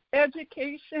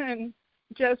education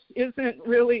just isn't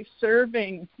really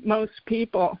serving most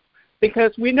people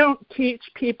because we don't teach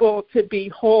people to be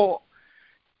whole.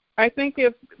 I think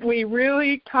if we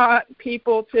really taught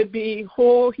people to be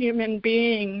whole human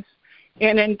beings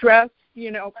and address,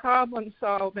 problem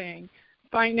solving,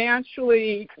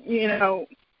 financially,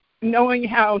 knowing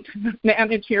how to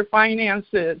manage your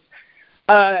finances,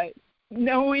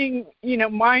 knowing,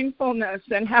 mindfulness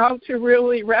and how to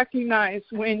really recognize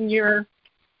when your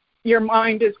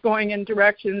mind is going in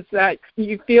directions that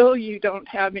you feel you don't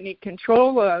have any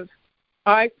control of.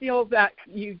 I feel that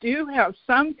you do have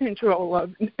some control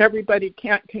of. Everybody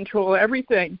can't control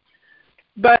everything.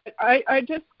 But I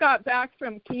just got back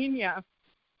from Kenya,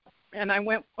 and I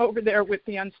went over there with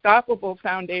the Unstoppable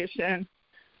Foundation.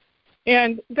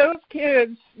 And those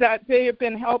kids that they have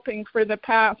been helping for the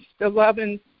past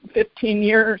 11 15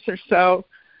 years or so,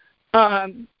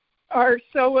 are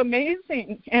so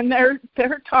amazing, and they're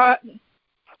taught,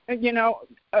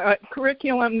 a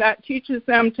curriculum that teaches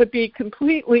them to be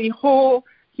completely whole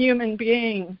human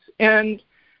beings, and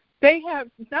they have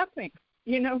nothing.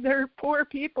 They're poor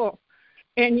people,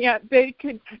 and yet they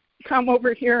could come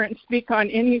over here and speak on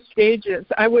any stages.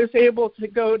 I was able to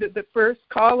go to the first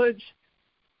college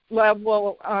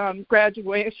level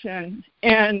graduation,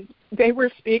 and they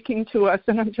were speaking to us,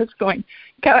 and I'm just going,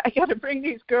 I got to bring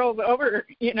these girls over,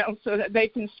 so that they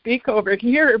can speak over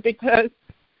here, because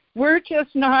we're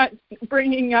just not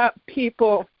bringing up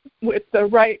people with the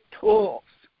right tools.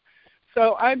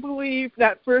 So I believe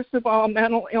that, first of all,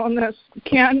 mental illness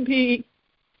can be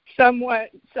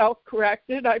somewhat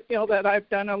self-corrected. I feel that I've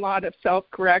done a lot of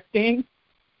self-correcting.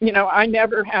 I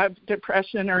never have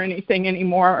depression or anything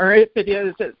anymore, or if it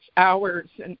is, it's hours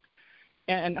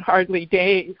and hardly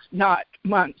days, not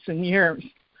months and years.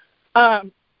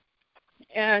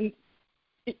 And,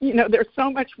 there's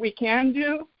so much we can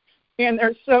do, and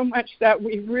there's so much that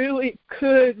we really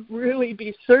could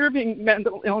be serving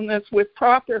mental illness with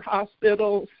proper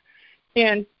hospitals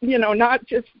and, not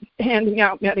just handing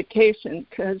out medication,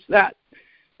 because the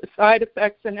side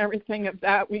effects and everything of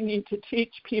that, we need to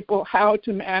teach people how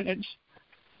to manage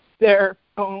their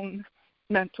own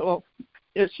mental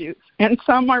issues. And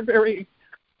some are very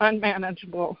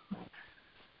unmanageable.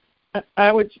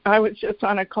 I was just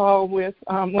on a call with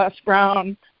Les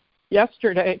Brown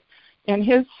yesterday, and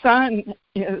his son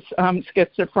is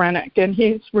schizophrenic, and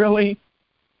he's really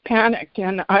panicked.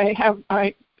 And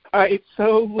I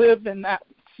so live in that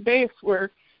space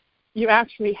where you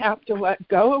actually have to let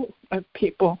go of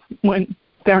people when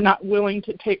they're not willing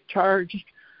to take charge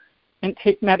and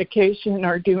take medication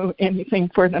or do anything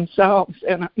for themselves.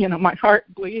 And, my heart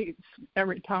bleeds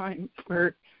every time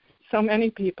for so many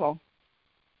people,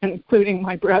 including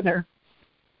my brother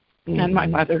and my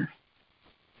mother.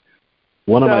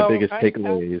 One of my biggest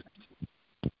takeaways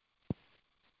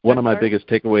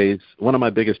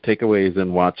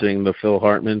in watching the Phil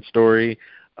Hartman story,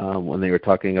 when they were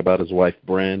talking about his wife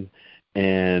Bryn,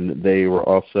 and they were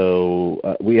also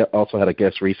we also had a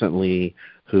guest recently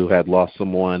who had lost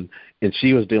someone, and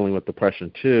she was dealing with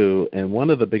depression too. And one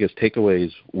of the biggest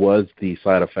takeaways was the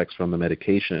side effects from the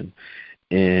medication,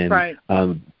 and right.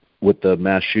 With the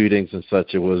mass shootings and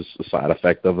such, it was a side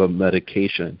effect of a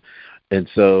medication. And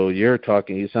so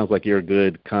it sounds like you're a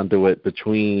good conduit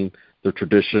between the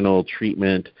traditional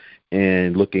treatment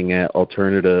and looking at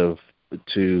alternative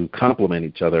to complement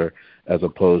each other, as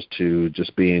opposed to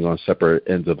just being on separate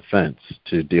ends of the fence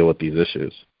to deal with these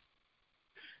issues.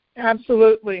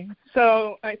 Absolutely.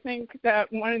 So I think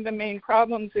that one of the main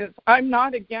problems is I'm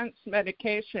not against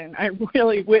medication. I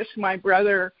really wish my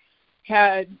brother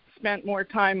had spent more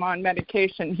time on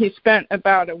medication. He spent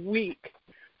about a week,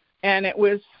 and it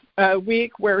was a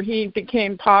week where he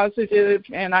became positive,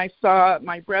 and I saw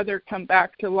my brother come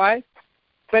back to life.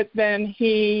 But then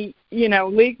he,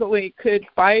 legally could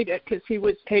fight it because he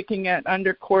was taking it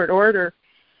under court order.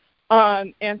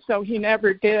 And so he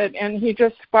never did. And he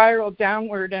just spiraled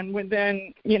downward. And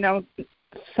within,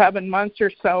 7 months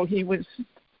or so,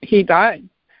 he died.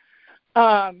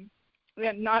 And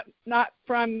not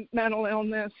from mental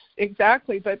illness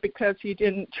exactly, but because he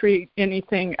didn't treat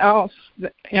anything else.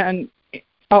 And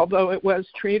although it was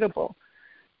treatable.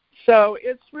 So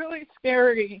it's really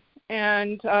scary.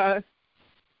 And,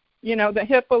 the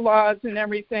HIPAA laws and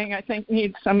everything, I think,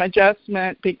 need some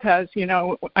adjustment because,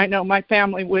 I know my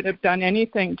family would have done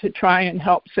anything to try and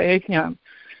help save him.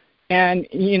 And,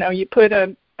 you put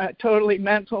a totally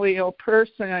mentally ill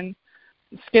person,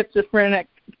 schizophrenic,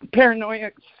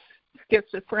 paranoid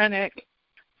schizophrenic,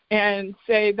 and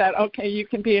say that, okay, you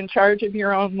can be in charge of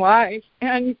your own life.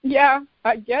 And, yeah,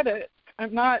 I get it.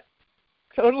 I'm not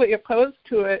totally opposed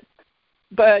to it,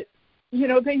 but,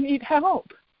 they need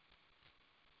help.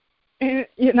 And,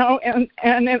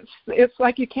 and it's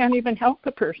like you can't even help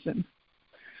the person.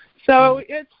 So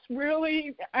it's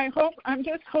really, I'm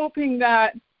just hoping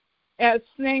that as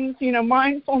things,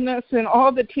 mindfulness and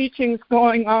all the teachings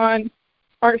going on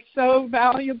are so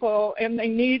valuable, and they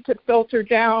need to filter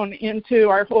down into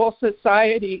our whole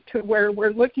society to where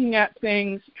we're looking at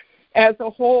things as a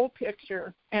whole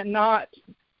picture and not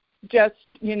just,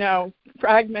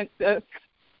 fragment this.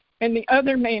 And the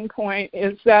other main point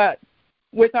is that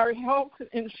with our health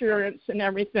insurance and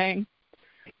everything,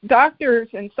 doctors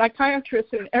and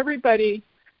psychiatrists and everybody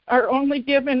are only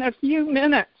given a few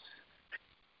minutes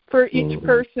for each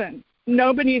person.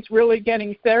 Nobody's really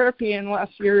getting therapy unless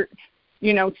you're,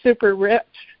 super rich.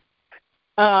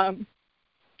 And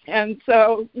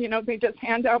so, they just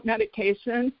hand out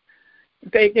medication.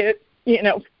 They get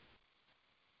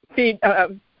feed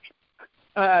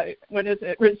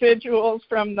residuals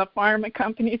from the pharma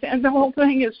companies, and the whole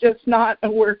thing is just not a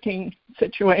working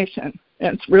situation.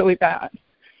 It's really bad.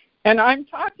 And I'm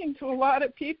talking to a lot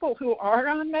of people who are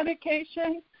on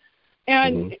medication,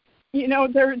 and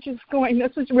they're just going,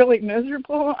 this is really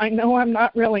miserable. I know I'm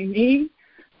not really me,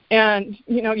 and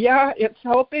yeah, it's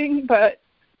helping, but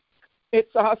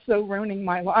it's also ruining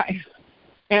my life.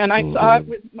 And I saw it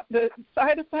with the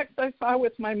side effects I saw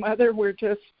with my mother were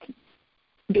just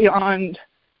beyond,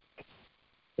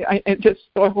 just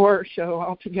a horror show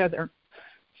altogether.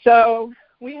 So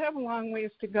we have a long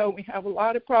ways to go. We have a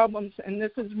lot of problems, and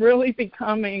this is really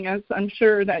becoming, as I'm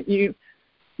sure that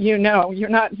you're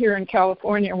not here in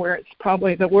California where it's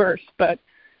probably the worst, but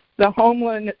the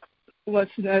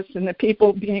homelessness and the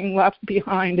people being left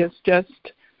behind is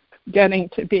just getting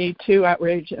to be too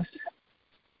outrageous.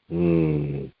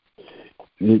 You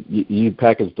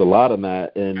packaged a lot on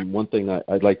that, and one thing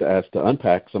I'd like to ask to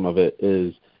unpack some of it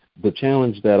is the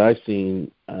challenge that I've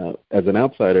seen as an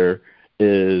outsider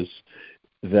is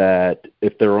that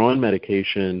if they're on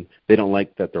medication, they don't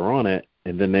like that they're on it,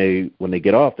 and then when they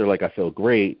get off, they're like, I feel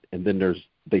great, and then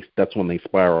that's when they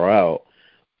spiral out.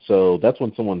 So that's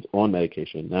when someone's on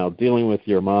medication. Now, dealing with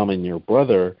your mom and your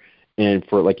brother, and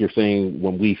for, like you're saying,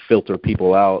 when we filter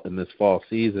people out in this fall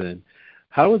season,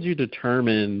 how would you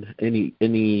determine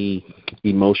any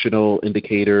emotional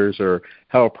indicators or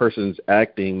how a person's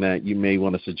acting that you may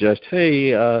want to suggest,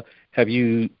 hey,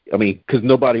 because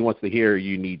nobody wants to hear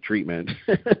you need treatment,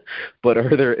 but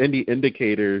are there any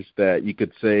indicators that you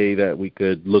could say that we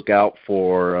could look out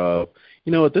for,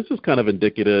 this is kind of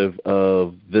indicative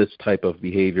of this type of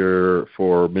behavior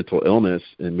for mental illness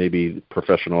and maybe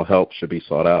professional help should be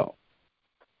sought out?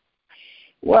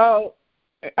 Well,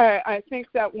 I think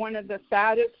that one of the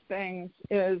saddest things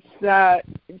is that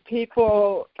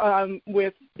people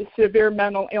with severe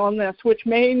mental illness, which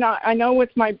may not, I know with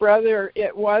my brother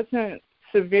it wasn't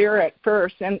severe at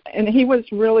first, and he was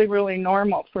really, really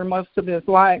normal for most of his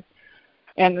life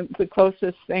and the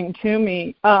closest thing to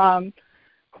me.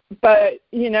 But,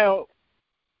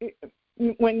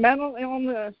 when mental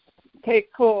illness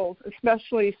takes hold,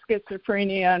 especially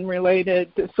schizophrenia and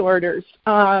related disorders,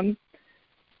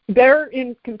 they're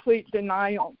in complete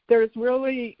denial. There's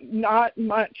really not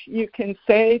much you can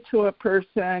say to a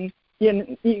person.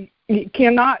 You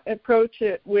cannot approach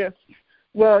it with,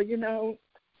 well,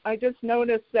 I just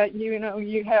noticed that,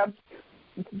 you have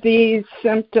these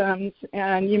symptoms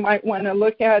and you might want to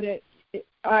look at it.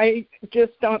 I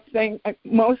just don't think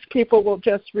most people will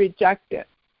just reject it.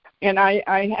 And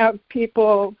I have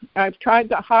people, I've tried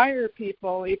to hire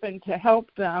people even to help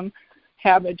them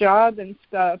have a job and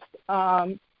stuff,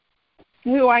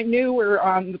 who I knew were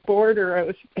on the border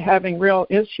of having real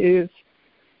issues.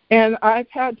 And I've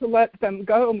had to let them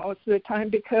go most of the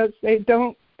time because they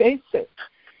don't face it.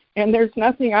 And there's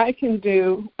nothing I can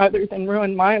do other than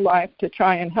ruin my life to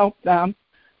try and help them.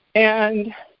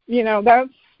 And,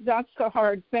 that's the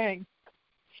hard thing.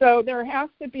 So there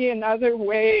has to be another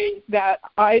way that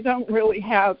I don't really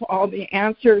have all the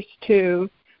answers to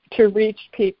reach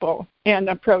people and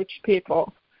approach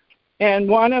people. And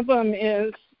one of them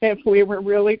is, if we were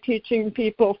really teaching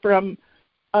people from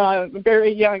a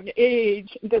very young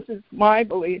age, this is my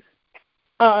belief,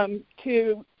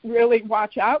 to really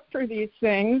watch out for these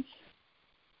things,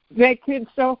 they could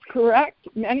self-correct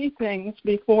many things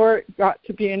before it got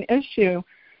to be an issue.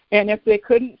 And if they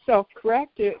couldn't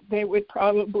self-correct it, they would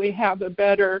probably have a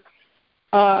better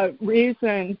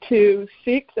reason to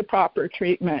seek the proper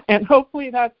treatment. And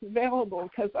hopefully that's available,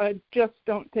 because I just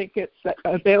don't think it's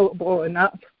available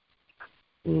enough.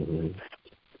 I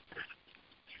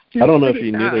don't know if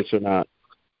you knew this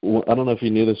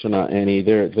or not. Annie.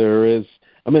 There is.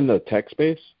 I'm in the tech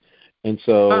space, and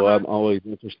so I'm always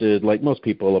interested, like most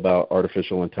people, about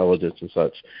artificial intelligence and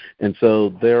such. And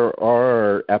so there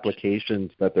are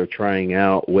applications that they're trying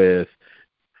out with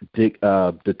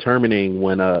determining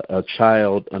when a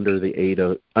child under the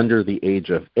age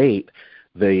of 8,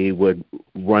 they would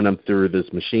run them through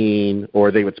this machine,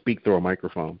 or they would speak through a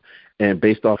microphone. And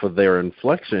based off of their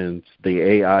inflections, the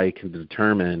AI can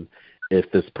determine if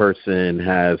this person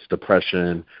has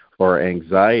depression or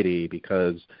anxiety,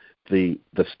 because the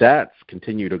stats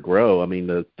continue to grow. I mean,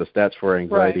 the stats for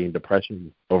anxiety and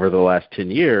depression over the last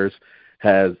 10 years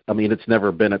it's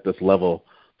never been at this level.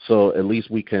 So at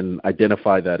least we can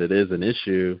identify that it is an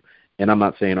issue. And I'm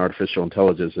not saying artificial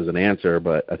intelligence is an answer,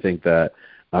 but I think that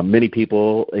many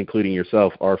people, including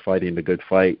yourself, are fighting the good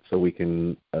fight so we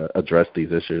can address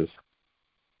these issues.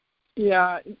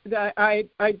 Yeah, I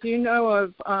do know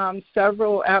of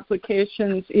several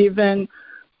applications, even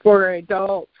for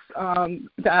adults,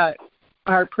 that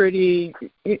are pretty,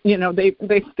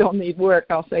 they still need work,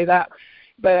 I'll say that.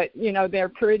 But, they're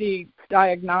pretty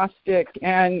diagnostic,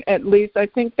 and at least I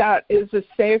think that is a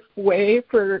safe way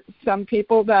for some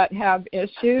people that have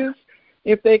issues.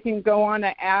 If they can go on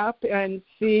an app and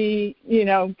see,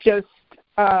 just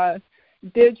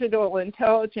digital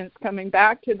intelligence coming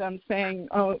back to them saying,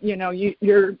 oh,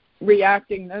 you're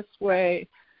reacting this way.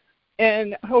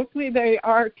 And hopefully they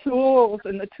are tools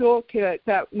in the toolkit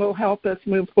that will help us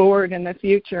move forward in the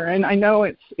future. And I know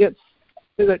it's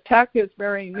the tech is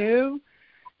very new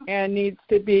and needs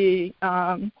to be,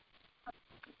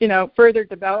 further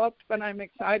developed. But I'm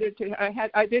excited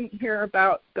I didn't hear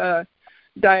about the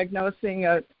diagnosing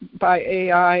by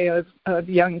AI of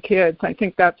young kids. I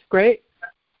think that's great.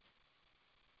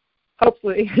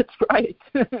 Hopefully it's right.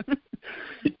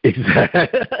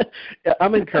 Exactly.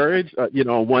 I'm encouraged.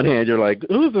 On one hand, you're like,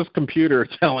 who's this computer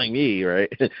telling me, right?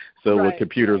 So right, will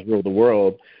computers rule the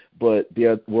world? But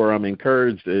where I'm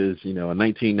encouraged is, in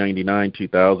 1999,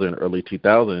 2000, early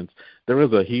 2000s, there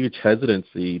was a huge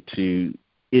hesitancy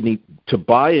to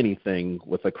buy anything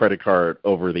with a credit card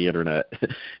over the internet.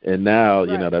 And now,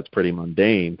 right. That's pretty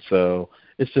mundane. So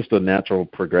it's just a natural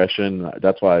progression.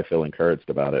 That's why I feel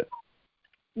encouraged about it.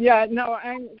 Yeah, no,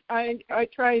 I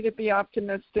try to be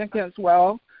optimistic as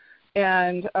well,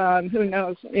 and who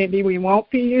knows, maybe we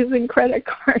won't be using credit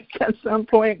cards at some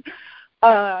point.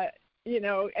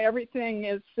 Everything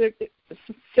is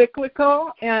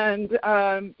cyclical, and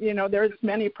there's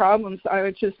many problems. I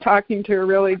was just talking to a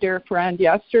really dear friend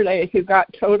yesterday who got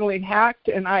totally hacked,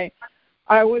 and I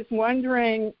was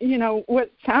wondering,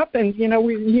 what's happened.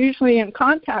 We're usually in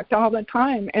contact all the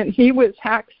time, and he was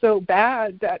hacked so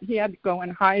bad that he had to go in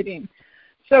hiding.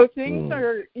 So things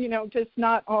are, just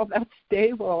not all that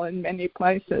stable in many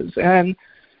places. And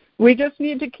we just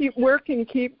need to keep working,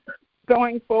 keep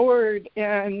going forward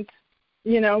and,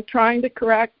 trying to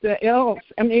correct the ills.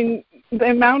 I mean,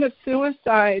 the amount of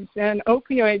suicides and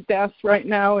opioid deaths right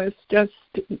now is just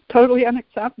totally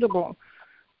unacceptable.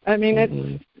 I mean,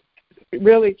 it's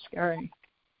really scary.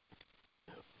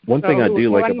 One thing I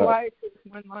do like about life is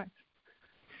one life.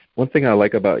 One thing I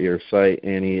like about your site,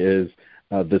 Annie, is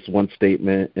this one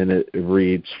statement, and it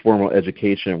reads, "Formal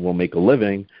education will make a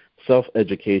living.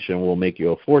 Self-education will make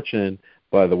you a fortune,"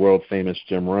 by the world-famous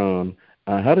Jim Rohn.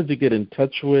 How did you get in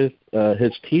touch with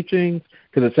his teachings?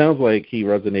 Because it sounds like he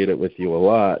resonated with you a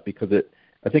lot, because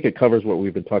I think it covers what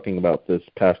we've been talking about this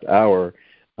past hour.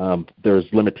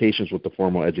 There's limitations with the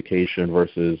formal education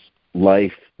versus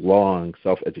lifelong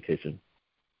self-education.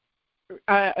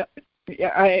 I'm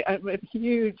a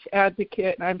huge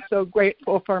advocate, and I'm so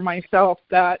grateful for myself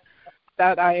that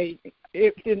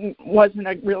it wasn't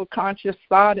a real conscious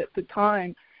thought at the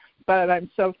time, but I'm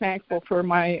so thankful for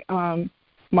my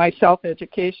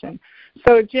self-education.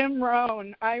 So Jim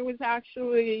Rohn, I was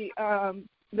actually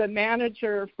the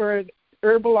manager for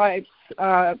Herbalife's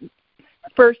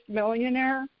first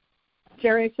millionaire,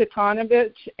 Jerry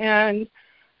Satanovich, and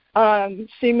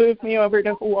she moved me over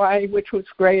to Hawaii, which was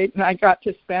great, and I got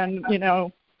to spend,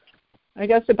 I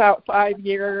guess about 5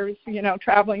 years,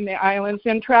 traveling the islands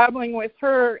and traveling with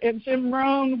her. And Jim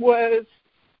Rohn was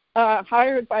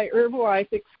hired by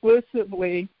Herbalife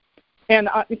exclusively, and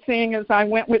seeing as I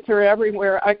went with her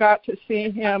everywhere, I got to see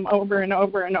him over and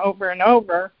over and over and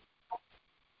over.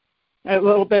 A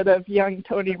little bit of young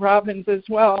Tony Robbins as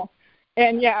well.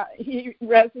 And, yeah, he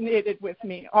resonated with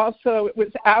me. Also, it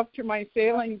was after my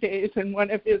sailing days, and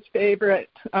one of his favorite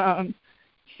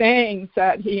sayings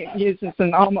that he used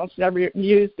in almost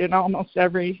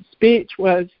every speech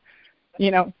was,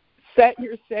 set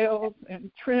your sails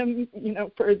and trim,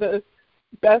 for the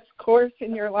best course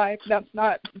in your life. That's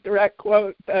not a direct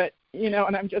quote, but, and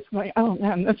I'm just going, oh,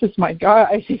 man, this is my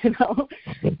guy, He's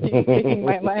speaking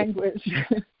my language.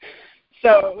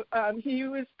 So he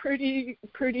was pretty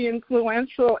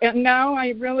influential. And now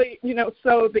I really,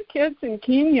 so the kids in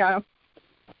Kenya,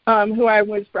 who I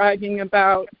was bragging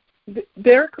about,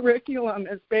 their curriculum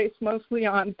is based mostly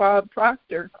on Bob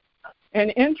Proctor.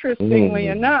 And interestingly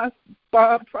enough,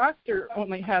 Bob Proctor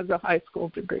only has a high school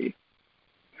degree.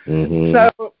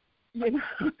 So,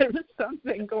 there's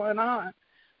something going on.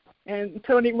 And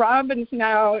Tony Robbins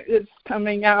now is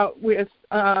coming out with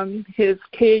his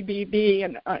KBB,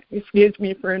 and excuse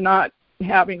me for not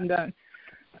having the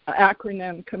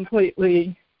acronym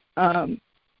completely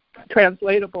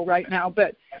translatable right now,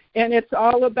 and it's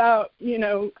all about,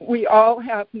 we all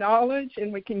have knowledge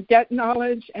and we can get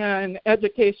knowledge, and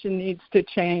education needs to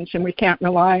change, and we can't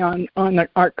rely on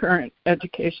our current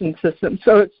education system.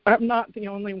 So I'm not the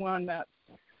only one that's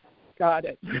got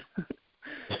it.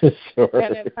 Sure.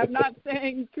 And I'm not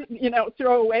saying,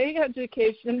 throw away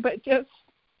education, but just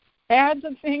add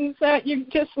the things that you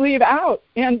just leave out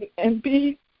and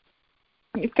be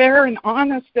fair and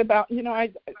honest about,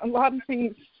 a lot of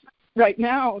things right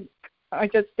now I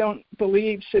just don't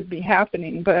believe should be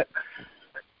happening, but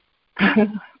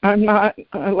I'm not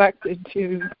elected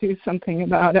to do something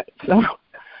about it. So.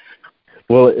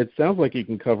 Well, it sounds like you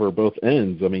can cover both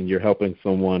ends. I mean, you're helping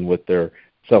someone with their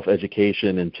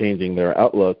self-education and changing their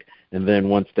outlook, and then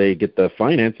once they get the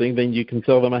financing, then you can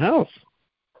sell them a house.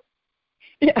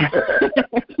 Yeah.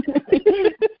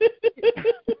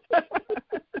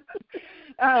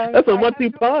 That's a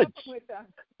 1-2 punch.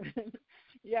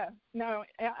 Yeah, no,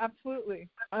 absolutely.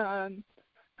 Yeah,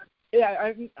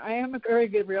 I am a very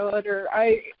good realtor.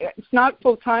 It's not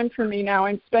full time for me now.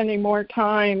 I'm spending more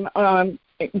time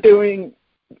doing,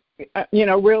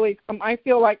 really. I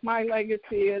feel like my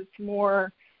legacy is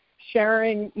more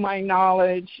sharing my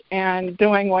knowledge and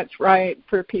doing what's right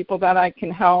for people that I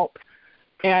can help.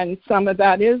 And some of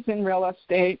that is in real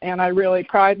estate, and I really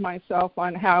pride myself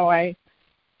on how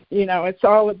it's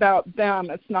all about them.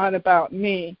 It's not about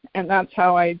me, and that's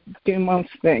how I do most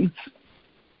things.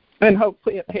 And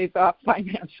hopefully it pays off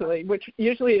financially, which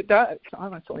usually it does,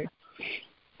 honestly.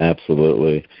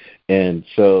 Absolutely. And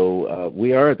so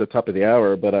we are at the top of the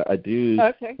hour, but I do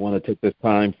want to take this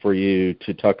time for you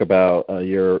to talk about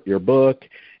your book,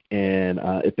 and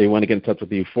if they want to get in touch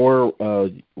with you for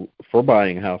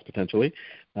buying a house potentially,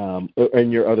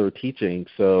 and your other teaching.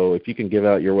 So if you can give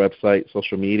out your website,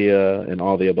 social media, and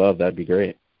all the above, that'd be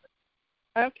great.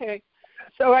 Okay.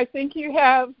 So I think you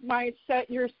have my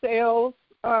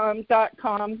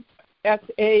setyoursales.com,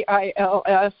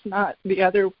 SAILS, not the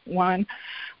other one.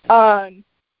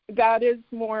 That is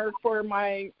more for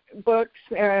my books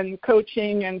and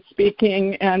coaching and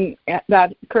speaking, and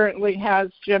that currently has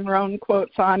Jim Rohn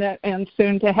quotes on it and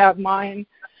soon to have mine.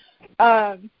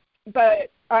 But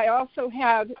I also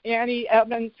have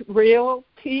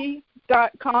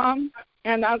AnnieEvansRealty.com,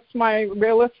 and that's my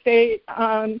real estate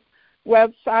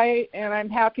website, and I'm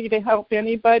happy to help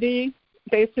anybody,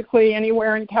 basically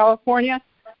anywhere in California.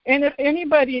 And if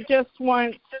anybody just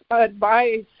wants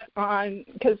advice on,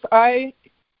 because I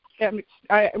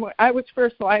was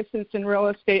first licensed in real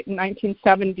estate in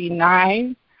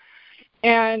 1979,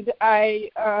 and I've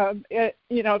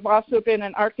also been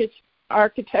in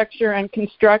architecture and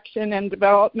construction and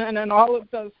development, and all of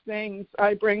those things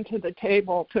I bring to the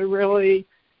table to really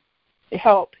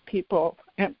help people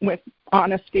with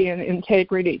honesty and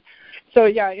integrity. So,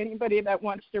 yeah, anybody that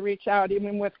wants to reach out,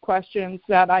 even with questions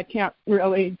that I can't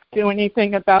really do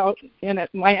anything about in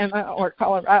Atlanta or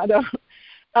Colorado,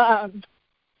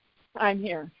 I'm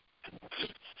here.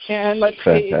 And let's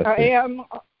see, I am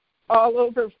all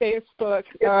over Facebook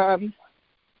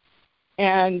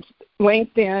and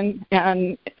LinkedIn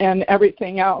and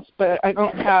everything else, but I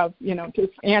don't have,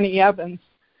 just Annie Evans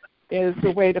is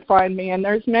the way to find me. And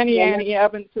there's many Annie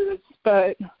Evanses,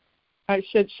 but I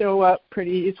should show up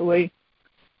pretty easily.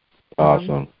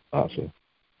 Awesome.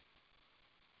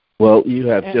 Well, you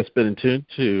have just been tuned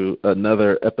to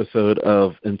another episode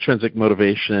of Intrinsic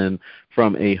Motivation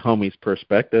from a Homie's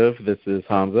Perspective. This is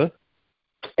Hamza.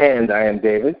 And I am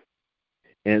David.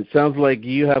 And it sounds like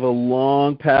you have a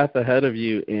long path ahead of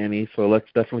you, Annie, so let's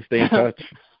definitely stay in touch.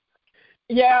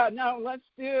 Yeah, no, let's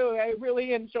do. I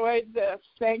really enjoyed this.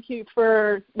 Thank you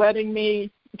for letting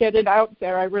me get it out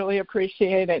there. I really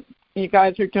appreciate it. You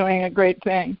guys are doing a great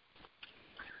thing.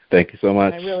 Thank you so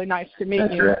much. And really nice to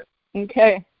meet you. Right.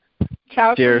 Okay.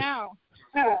 Ciao Cheers. for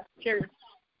now. Cheers.